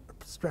I'm going to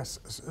stress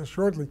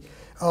shortly,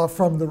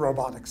 from the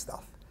robotic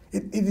stuff.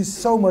 It is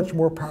so much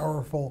more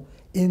powerful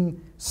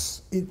in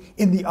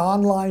the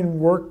online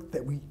work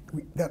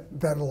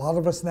that a lot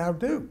of us now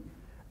do.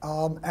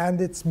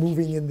 And it's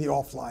moving in the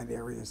offline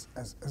areas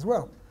as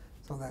well.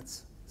 So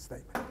that's a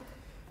statement.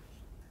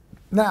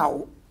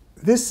 Now,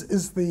 this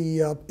is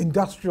the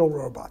industrial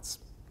robots.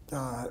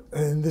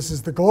 And this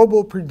is the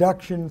global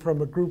production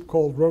from a group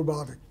called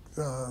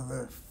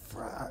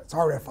it's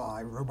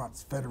RFI,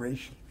 Robots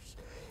Federation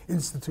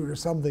Institute or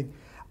something.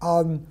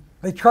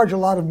 They charge a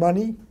lot of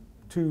money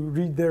to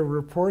read their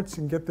reports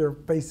and get their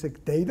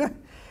basic data.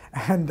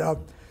 And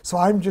so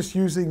I'm just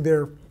using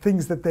their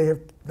things that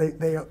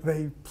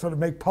they sort of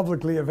make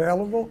publicly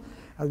available.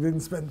 I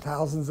didn't spend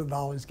thousands of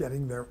dollars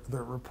getting their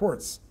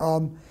reports.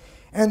 And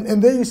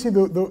there you see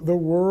the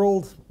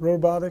world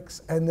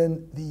robotics and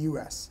then the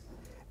US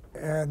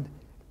and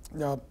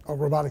a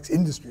Robotics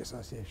Industry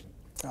Association.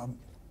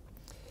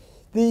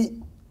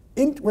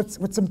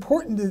 What's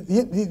important is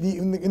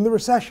in the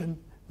recession,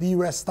 the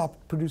US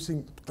stopped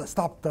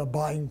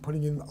buying,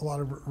 putting in a lot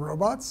of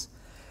robots.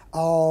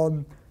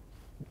 And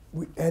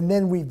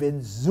then we've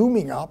been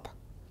zooming up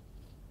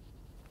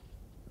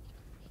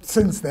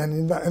since then,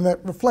 and that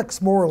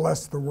reflects more or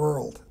less the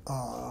world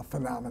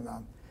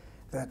phenomenon.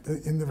 That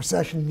in the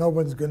recession, no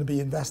one's going to be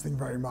investing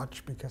very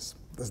much because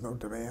there's no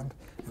demand.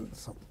 And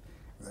so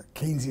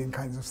Keynesian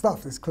kinds of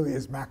stuff, as clearly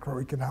as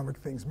macroeconomic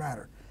things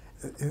matter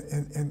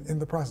in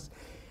the process.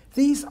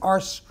 These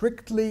are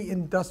strictly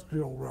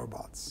industrial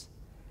robots.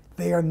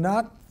 They are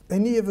not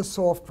any of the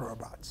soft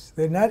robots.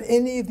 They're not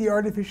any of the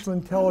artificial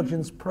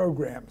intelligence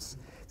programs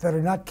that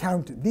are not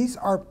counted. These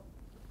are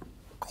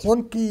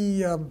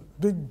clunky,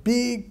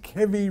 big,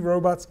 heavy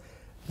robots.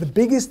 The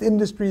biggest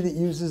industry that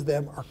uses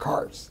them are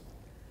cars.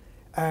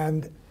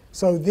 And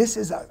so this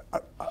is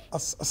a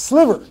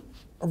sliver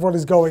of what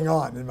is going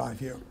on, in my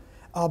view.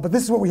 But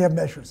this is what we have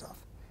measures of.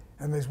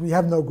 And we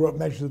have no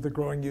measures of the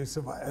growing use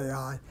of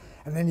AI.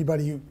 And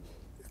anybody who,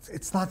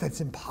 it's not that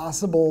it's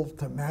impossible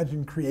to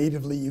imagine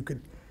creatively you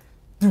could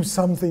do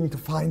something to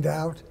find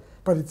out.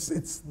 But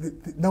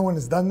no one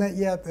has done that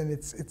yet, and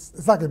it's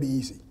not going to be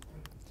easy.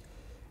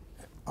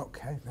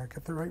 Okay, now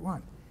get the right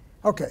one.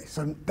 Okay,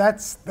 so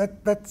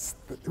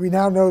we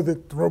now know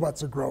that the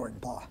robots are growing,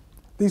 blah.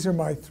 These are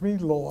my 3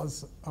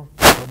 laws of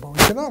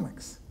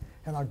robo-economics,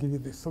 and I'll give you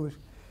the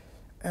solution.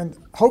 And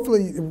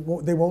hopefully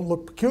they won't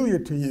look peculiar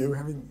to you,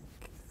 having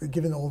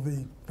given all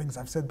the things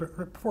I've said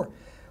before.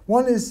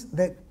 One is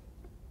that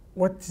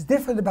what's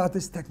different about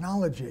this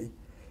technology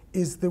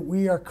is that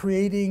we are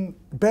creating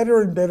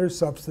better and better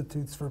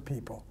substitutes for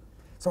people.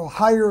 So a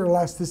higher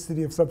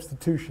elasticity of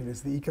substitution,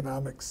 as the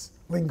economics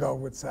lingo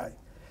would say.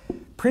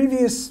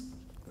 Previously,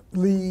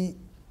 we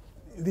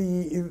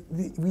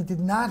did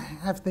not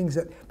have things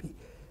that,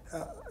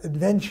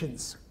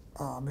 inventions,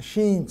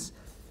 machines,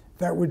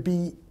 that would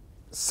be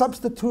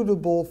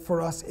substitutable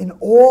for us in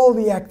all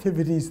the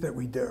activities that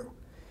we do.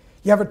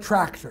 You have a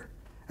tractor,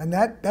 and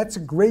that's a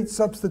great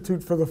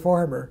substitute for the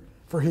farmer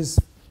for his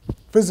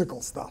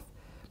physical stuff.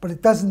 But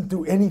it doesn't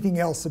do anything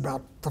else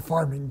about the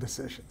farming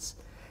decisions.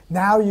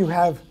 Now you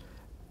have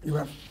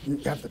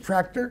the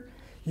tractor.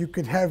 You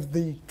could have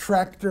the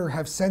tractor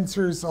have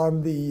sensors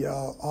on the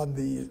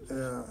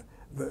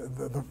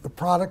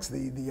products,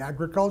 the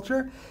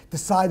agriculture,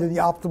 decide the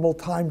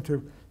optimal time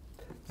to.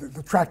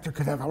 The tractor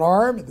could have an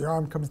arm. The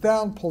arm comes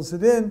down, pulls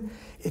it in.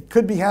 It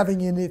could be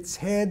having in its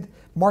head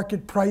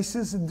market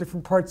prices in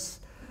different parts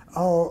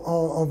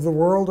of the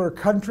world or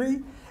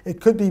country. It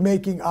could be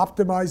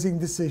optimizing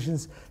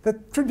decisions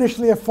that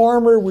traditionally a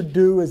farmer would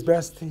do as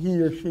best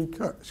he or she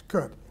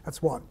could.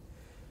 That's one.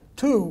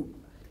 2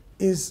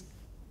 is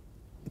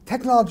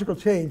technological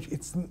change.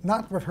 It's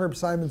not what Herb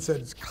Simon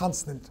said. It's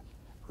constant,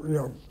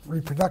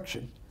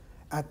 reproduction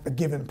at a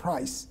given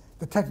price.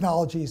 The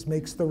technologies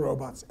makes the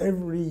robots.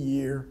 Every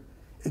year,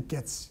 it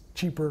gets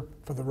cheaper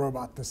for the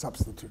robot to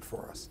substitute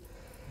for us.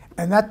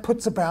 And that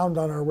puts a bound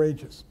on our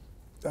wages.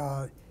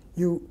 No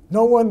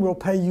one will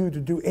pay you to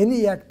do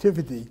any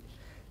activity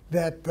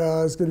that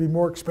is going to be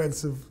more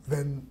expensive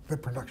than the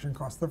production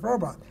cost of the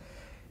robot.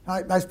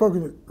 I spoke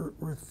with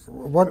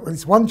at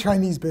least one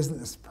Chinese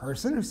business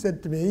person who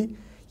said to me,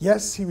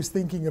 yes, he was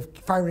thinking of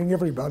firing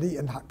everybody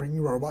and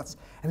bringing robots.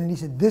 And then he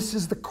said, this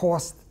is the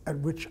cost at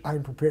which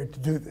I'm prepared to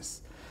do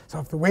this. So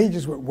if the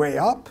wages went way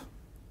up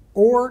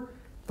or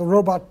the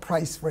robot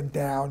price went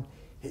down,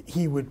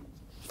 he would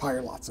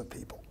fire lots of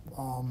people.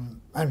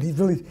 And he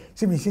really,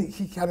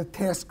 he had a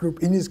task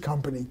group in his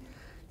company,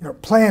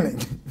 planning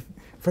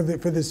for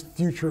this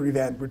future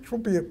event, which will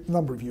be a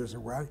number of years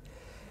away.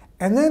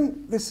 And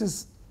then this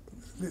is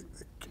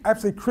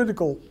absolutely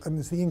critical, and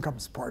it's the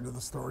incomes part of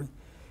the story,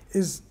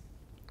 is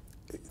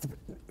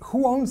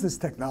who owns this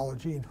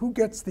technology and who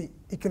gets the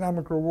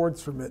economic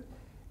rewards from it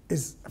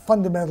is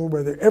fundamental,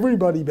 whether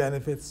everybody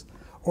benefits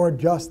or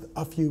just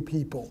a few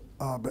people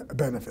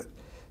benefit.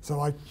 So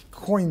I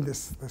coined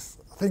this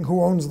thing,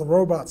 who owns the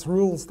robots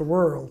rules the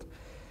world,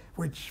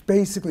 which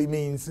basically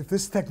means if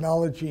this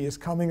technology is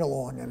coming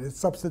along and it's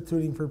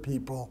substituting for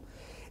people,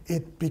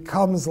 it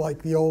becomes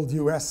like the old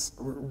US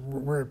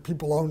where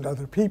people owned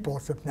other people,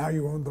 except now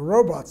you own the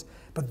robots.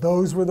 But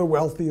those were the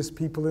wealthiest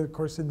people, of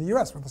course, in the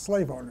US, were the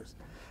slave owners.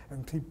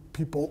 And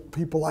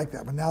people like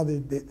that, but now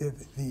the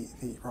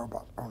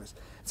robot owners.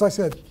 So I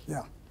said,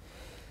 yeah,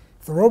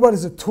 if the robot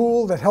is a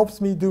tool that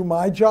helps me do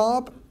my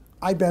job,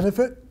 I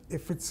benefit.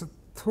 If it's a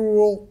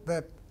tool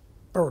that,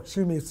 or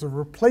excuse me, it's a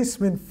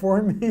replacement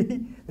for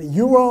me that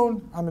you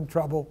own, I'm in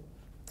trouble,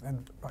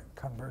 and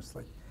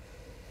conversely.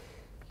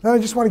 Then I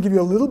just want to give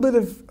you a little bit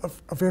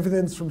of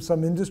evidence from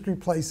some industry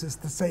places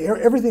to say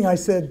everything I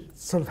said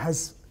sort of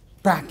has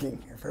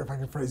backing, if I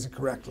can phrase it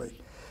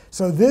correctly.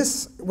 So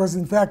this was,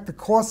 in fact, the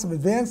cost of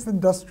advanced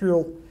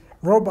industrial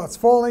robots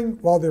falling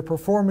while their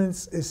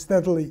performance is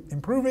steadily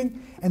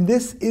improving. And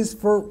this is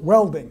for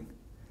welding.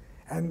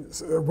 And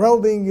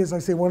welding is, I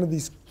say, one of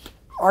these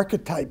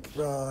archetype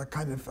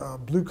kind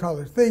of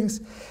blue-collar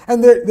things.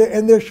 And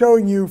they're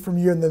showing you from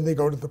you, and then they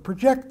go to the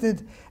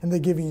projected, and they're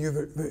giving you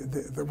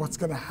the what's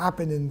going to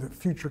happen in the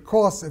future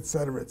costs, et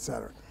cetera, et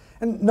cetera.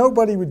 And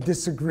nobody would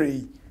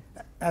disagree.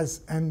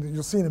 And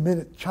you'll see in a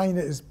minute,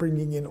 China is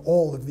bringing in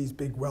all of these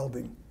big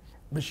welding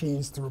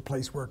machines to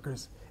replace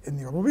workers in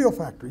the automobile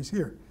factories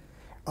here,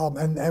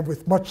 and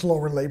with much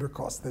lower labor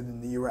costs than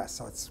in the US,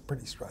 so it's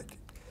pretty striking.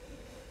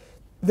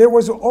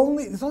 There's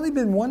only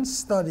been one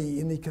study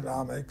in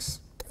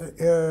economics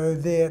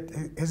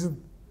that has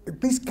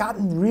at least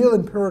gotten real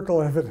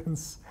empirical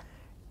evidence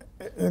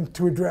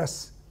to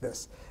address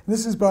this. And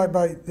this is by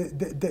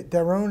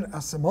Daron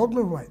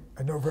Acemoglu, who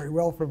I know very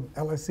well from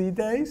LSE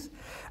days,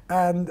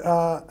 and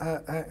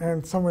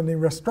someone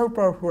named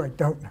Restropo, who I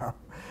don't know.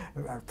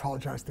 And I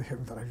apologize to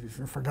him that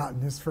I've forgotten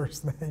his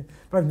first name,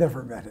 but I've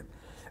never met him.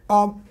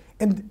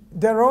 And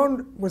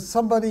Daron was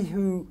somebody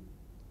who,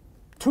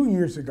 2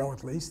 years ago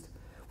at least,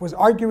 was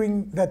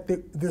arguing that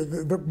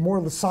the more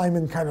the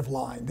Simon kind of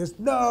line. There's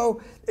no,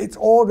 it's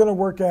all going to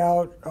work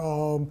out.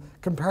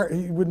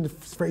 He wouldn't have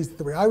phrased it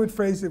the way I would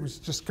phrase it. It was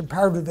just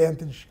comparative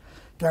advantage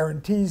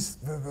guarantees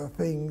the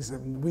things,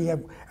 and we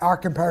have our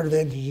comparative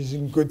advantages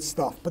in good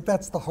stuff. But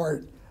that's the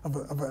heart of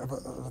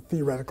a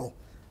theoretical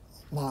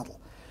model.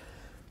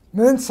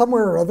 And then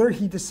somewhere or other,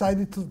 he and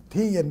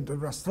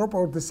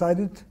Rastropo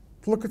decided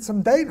to look at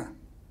some data.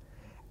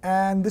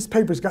 And this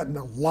paper's gotten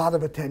a lot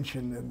of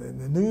attention in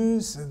the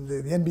news and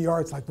the NBR.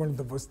 It's like one of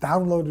the most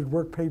downloaded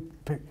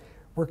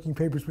working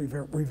papers we've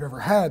ever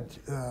had,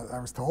 I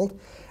was told.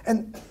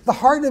 And the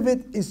heart of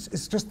it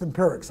is just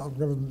empirics. I'm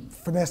going to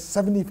finesse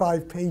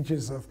 75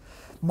 pages of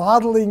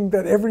modeling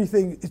that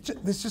everything,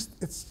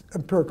 it's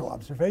empirical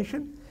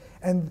observation.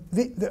 And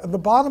the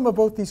bottom of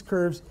both these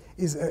curves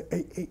is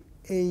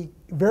a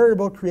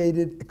variable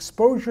created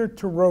exposure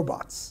to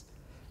robots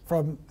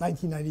from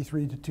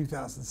 1993 to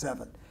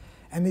 2007.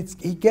 And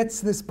he gets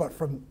this, but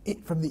from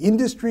the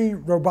industry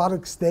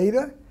robotics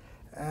data,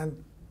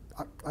 and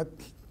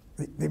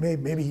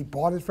maybe he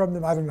bought it from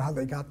them. I don't know how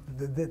they got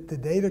the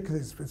data,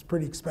 because it's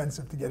pretty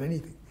expensive to get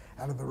anything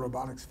out of the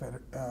Robotics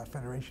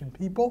Federation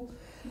people.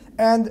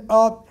 And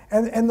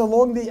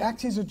along the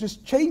axes are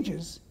just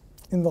changes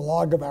in the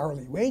log of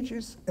hourly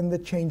wages and the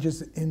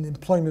changes in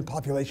employment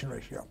population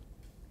ratio.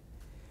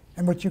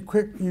 And what you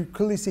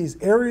clearly see is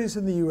areas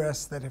in the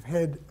US that have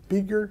had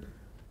bigger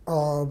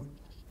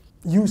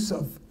use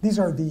of, these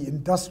are the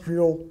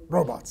industrial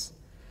robots,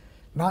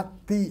 not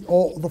the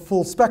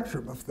full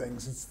spectrum of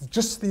things. It's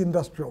just the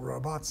industrial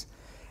robots.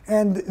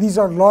 And these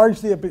are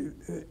largely,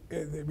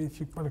 if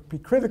you want to be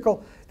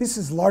critical, this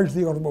is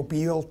largely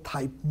automobile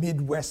type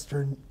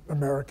Midwestern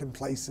American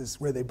places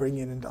where they bring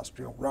in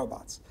industrial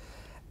robots.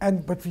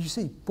 But you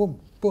see, boom,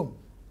 boom,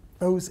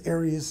 those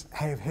areas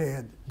have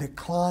had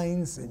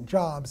declines in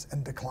jobs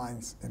and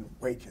declines in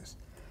wages.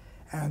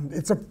 And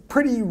it's a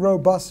pretty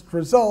robust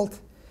result,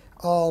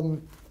 et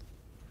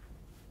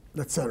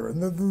cetera.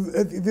 And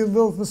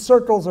the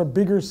circles are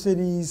bigger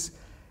cities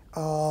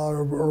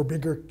or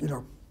bigger,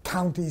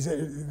 counties.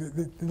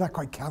 They're not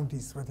quite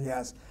counties what he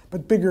has,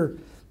 but bigger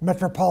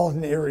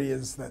metropolitan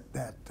areas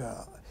that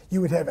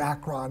you would have.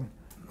 Akron,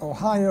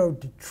 Ohio,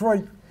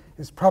 Detroit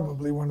is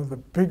probably one of the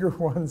bigger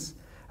ones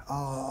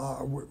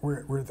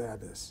where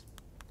that is.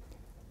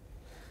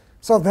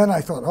 So then I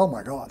thought, oh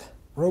my God,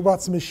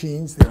 robots and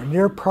machines, they're a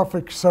near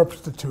perfect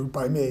substitute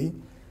by me.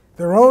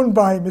 They're owned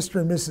by Mr.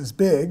 and Mrs.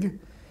 Big,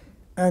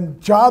 and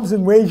jobs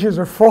and wages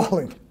are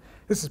falling.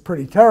 This is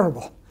pretty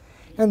terrible.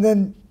 And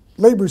then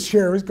labor's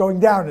share is going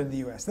down in the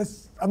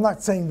US. I'm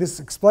not saying this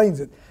explains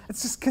it.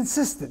 It's just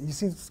consistent. You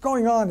see, what's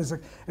going on is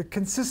a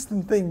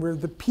consistent thing where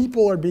the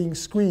people are being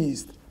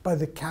squeezed by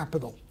the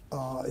capital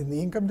in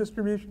the income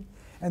distribution,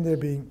 and they're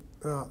being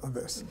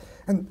this.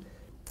 And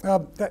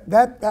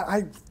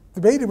I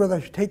debated whether I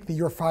should take the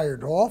 "you're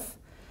fired" off,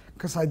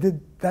 because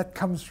that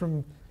comes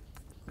from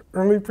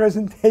early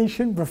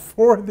presentation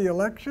before the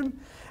election.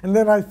 And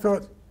then I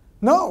thought,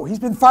 no, he's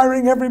been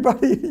firing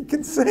everybody he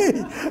can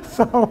see.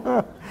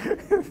 So,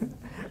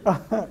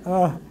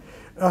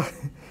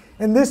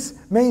 and this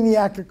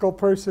maniacal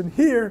person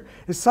here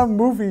is some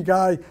movie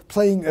guy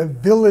playing a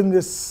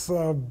villainous,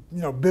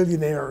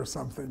 billionaire or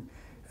something.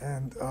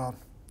 And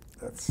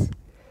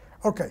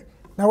Okay,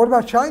 now what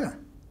about China?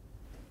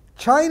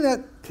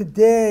 China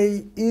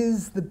today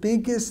is the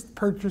biggest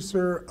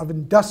purchaser of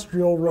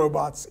industrial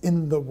robots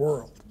in the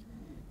world.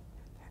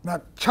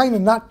 Now, China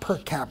not per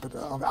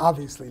capita,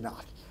 obviously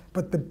not,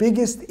 but the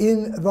biggest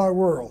in the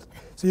world.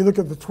 So you look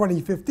at the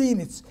 2015,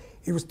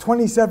 it was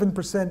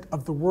 27%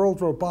 of the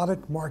world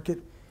robotic market.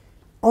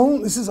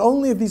 This is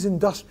only of these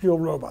industrial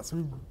robots. So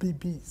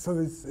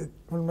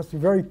one must be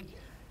very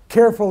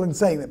careful in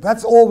saying that.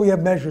 That's all we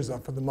have measures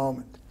of for the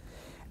moment.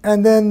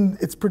 And then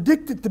it's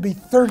predicted to be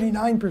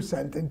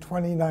 39% in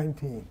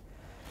 2019.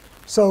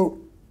 So,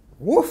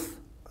 woof,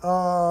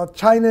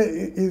 China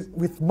is,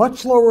 with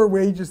much lower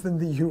wages than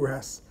the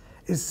US,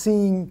 is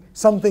seeing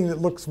something that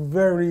looks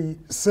very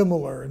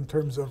similar in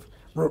terms of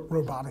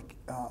robotic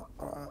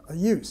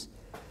use.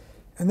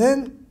 And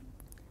then,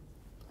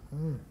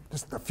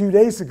 just a few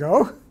days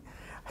ago,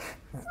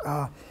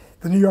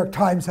 the New York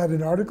Times had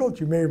an article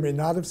that you may or may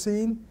not have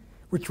seen,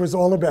 which was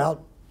all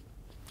about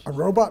a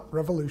robot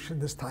revolution,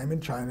 this time in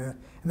China,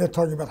 and they're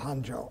talking about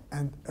Hangzhou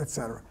and et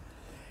cetera.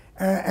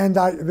 And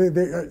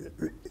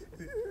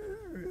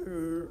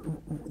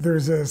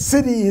there's a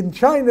city in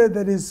China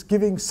that is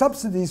giving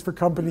subsidies for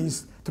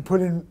companies to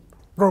put in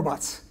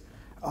robots,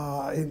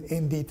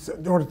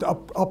 in order to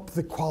up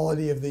the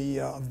quality of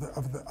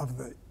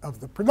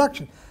the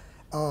production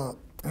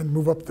and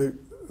move up the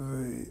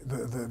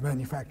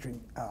manufacturing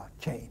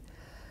chain.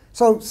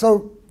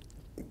 So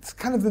it's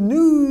kind of the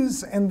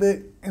news and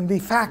the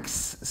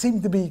facts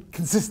seem to be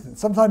consistent.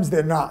 Sometimes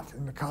they're not.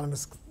 An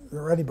economist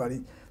or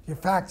anybody, your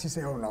facts, you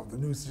say, oh no, the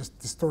news just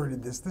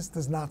distorted this. This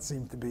does not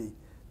seem to be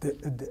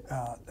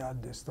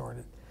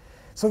distorted.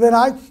 So then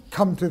I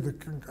come to the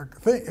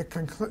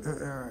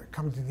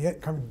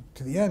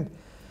end.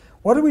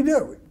 What do we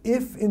do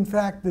if, in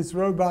fact, this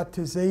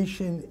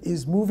robotization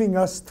is moving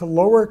us to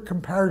lower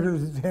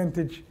comparative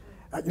advantage?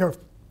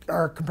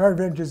 Our comparative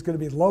advantage is going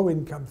to be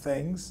low-income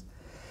things,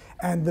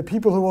 and the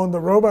people who own the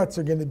robots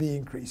are going to be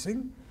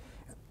increasing.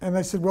 And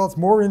I said, well, it's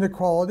more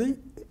inequality.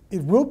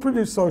 It will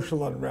produce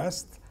social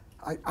unrest.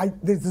 I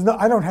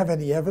don't have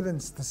any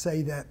evidence to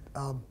say that,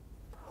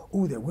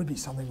 there would be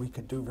something we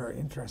could do very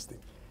interesting.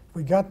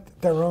 We got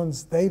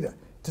Daron's data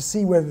to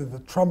see whether the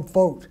Trump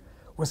vote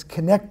was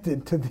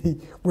connected to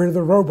where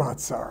the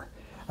robots are.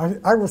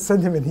 I will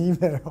send him an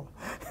email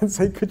and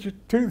say, could you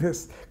do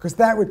this? Because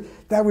that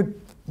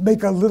would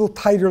make a little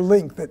tighter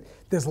link that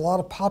there's a lot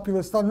of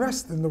populist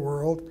unrest in the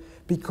world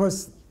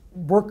because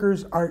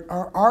workers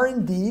are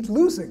indeed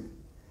losing.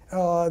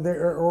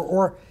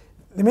 Or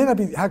they may not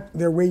be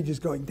their wages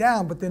going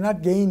down, but they're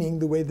not gaining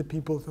the way the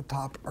people at the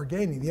top are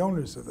gaining, the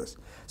owners of this.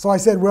 So I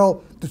said,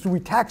 well, should we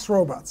tax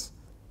robots?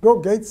 Bill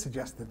Gates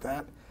suggested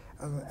that,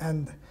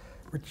 and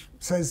which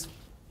says,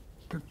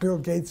 Bill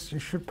Gates,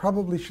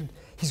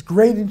 he's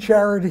great in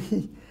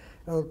charity.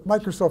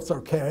 Microsoft's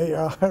okay.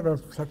 I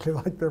don't exactly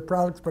like their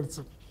products, but it's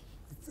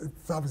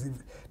obviously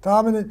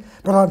dominant.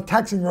 But on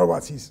taxing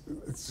robots, it's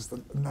just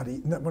one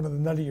of the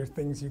nuttier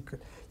things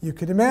you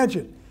could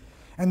imagine.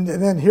 And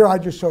then here I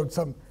just showed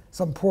some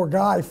poor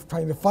guy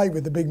trying to fight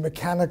with a big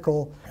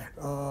mechanical,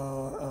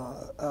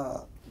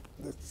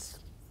 it's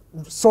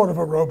sort of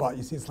a robot.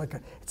 You see,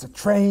 it's a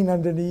train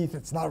underneath.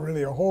 It's not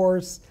really a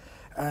horse,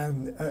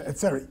 and et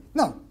cetera.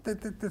 No,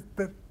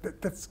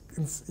 that's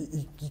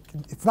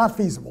it's not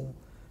feasible,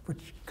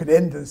 which could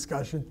end the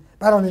discussion.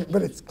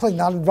 But it's clearly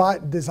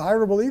not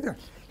desirable either.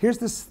 Here's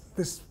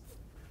this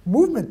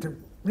movement to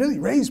really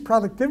raise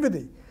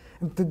productivity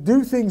and to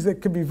do things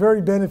that could be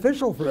very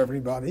beneficial for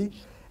everybody.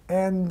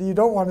 And you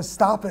don't want to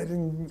stop it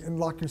and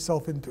lock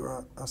yourself into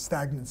a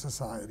stagnant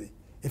society.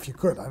 If you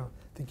could, I don't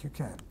think you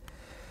can.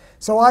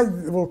 So I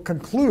will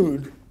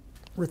conclude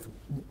with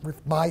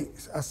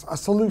a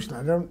solution.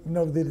 I don't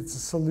know that it's a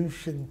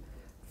solution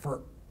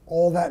for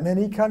all that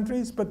many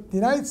countries, but the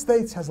United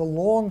States has a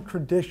long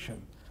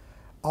tradition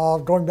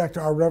of, going back to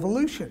our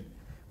revolution,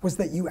 was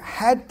that you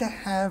had to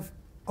have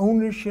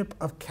ownership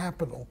of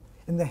capital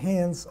in the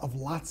hands of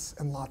lots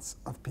and lots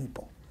of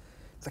people.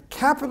 The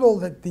capital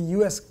that the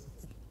U.S.,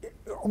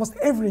 almost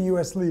every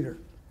U.S. leader,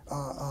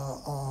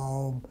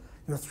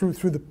 through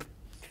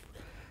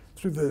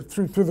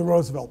the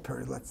Roosevelt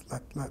period, let's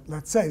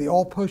say, they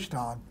all pushed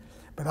on.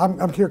 But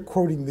I'm here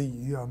quoting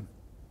the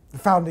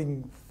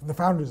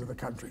founders of the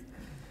country.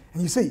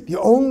 And you see, the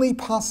only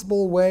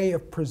possible way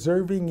of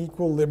preserving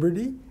equal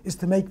liberty is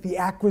to make the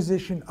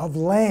acquisition of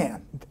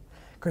land,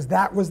 because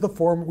that was the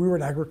form. We were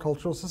an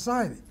agricultural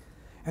society.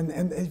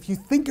 And if you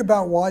think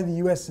about why the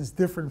U.S. is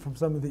different from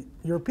some of the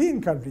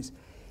European countries,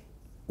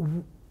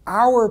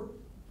 our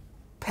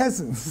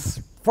peasants,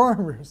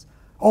 farmers,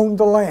 owned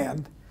the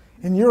land.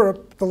 In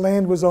Europe, the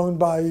land was owned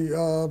by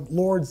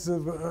lords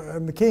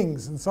and the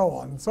kings and so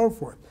on and so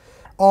forth.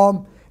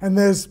 And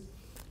there's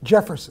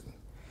Jefferson.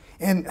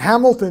 And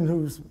Hamilton,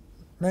 who's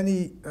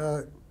many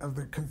of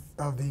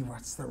the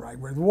what's the right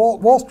word?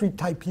 Wall Street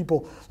type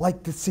people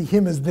like to see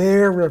him as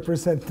their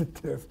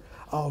representative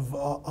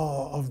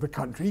of the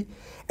country.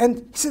 And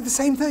he said the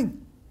same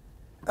thing.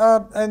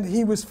 And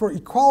he was for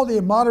equality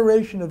and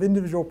moderation of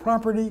individual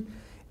property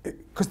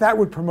because that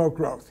would promote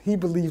growth. He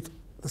believed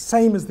the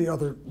same as the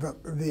other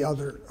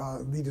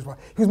leaders.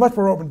 He was much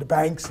more open to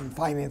banks and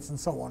finance and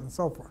so on and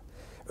so forth.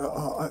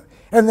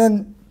 And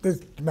then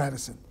there's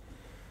Madison.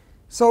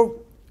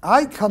 So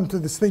I come to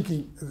this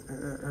thinking,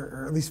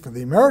 or at least for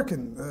the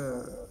American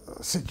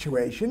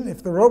situation,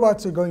 if the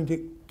robots are going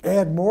to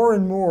add more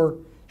and more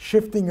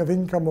shifting of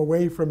income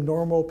away from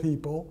normal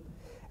people,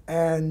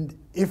 and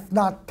if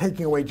not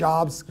taking away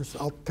jobs, because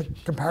I'll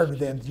compare to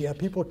them, yeah,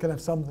 people can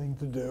have something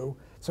to do,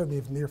 certainly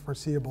in the near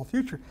foreseeable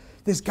future,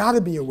 there's got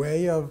to be a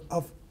way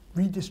of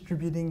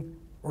redistributing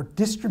or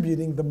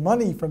distributing the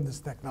money from this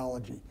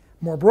technology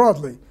more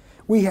broadly.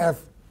 We have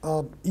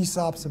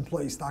ESOPs,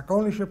 employee stock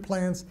ownership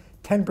plans.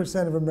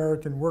 10% of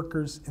American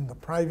workers in the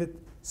private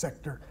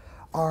sector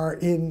are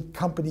in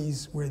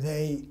companies where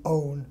they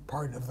own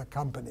part of the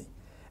company.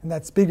 And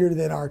that's bigger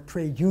than our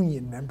trade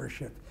union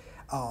membership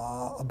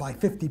by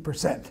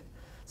 50%.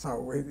 So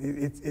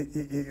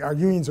our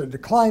unions are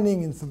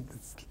declining, and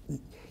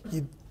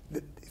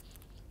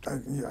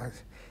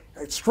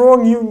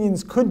strong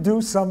unions could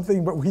do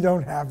something, but we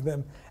don't have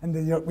them, and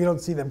we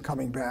don't see them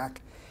coming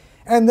back.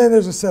 And then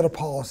there's a set of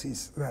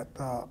policies that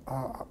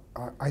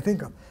I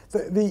think of.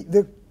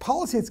 The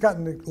policy that's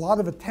gotten a lot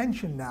of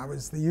attention now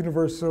is the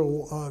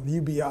universal, the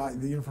UBI,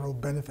 the universal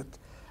benefit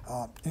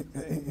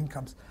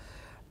incomes.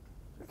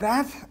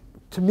 That,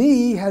 to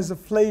me, has a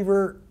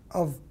flavor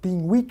of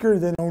being weaker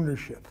than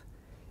ownership.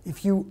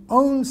 If you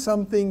own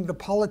something, the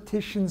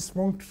politicians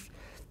won't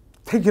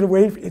take it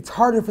away. It's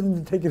harder for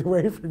them to take it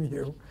away from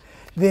you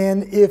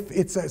than if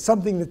it's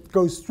something that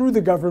goes through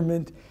the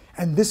government,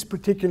 and this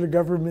particular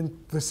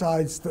government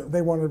decides that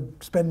they want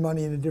to spend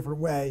money in a different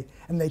way,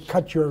 and they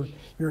cut your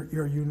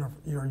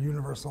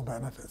universal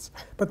benefits.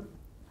 But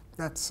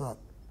that's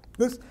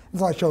this.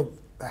 So I show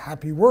a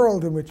happy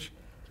world in which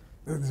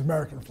there's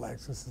American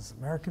flags. This is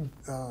American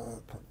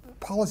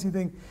policy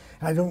thing,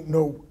 and I don't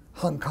know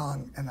Hong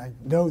Kong, and I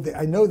know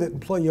that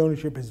employee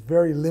ownership is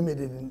very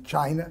limited in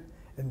China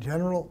in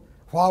general.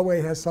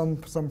 Huawei has some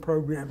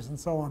programs and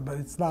so on, but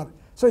it's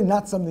certainly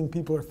not something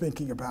people are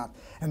thinking about.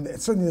 And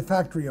certainly the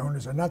factory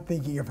owners are not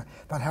thinking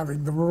about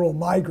having the rural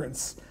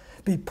migrants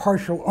be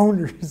partial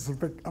owners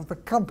of the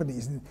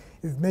companies. And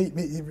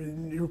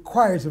it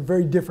requires a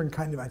very different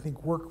kind of, I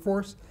think,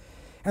 workforce.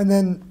 And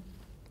then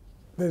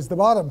there's the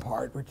bottom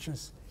part, which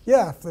is,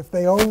 yeah, if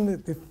they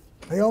own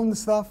the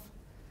stuff,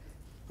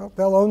 well,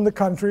 they'll own the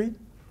country,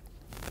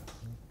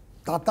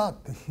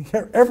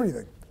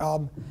 everything.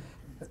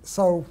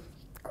 So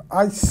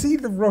I see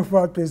the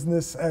robot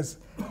business as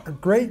a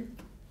great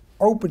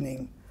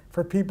opening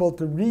for people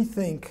to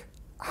rethink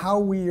how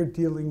we are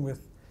dealing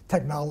with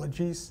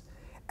technologies.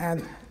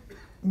 And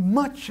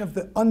much of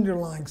the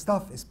underlying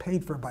stuff is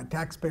paid for by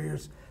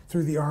taxpayers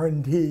through the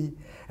R&D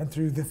and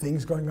through the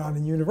things going on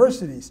in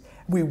universities.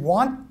 We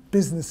want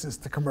businesses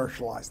to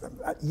commercialize them,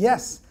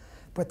 yes,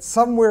 but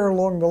somewhere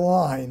along the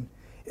line,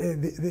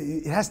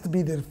 it has to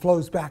be that it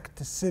flows back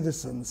to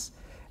citizens.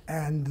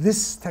 And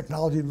this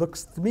technology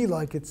looks to me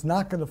like it's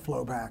not going to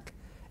flow back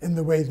in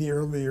the way the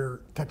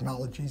earlier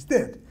technologies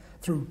did,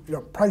 through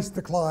price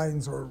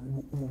declines or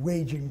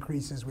wage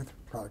increases with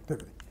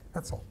productivity.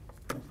 That's all.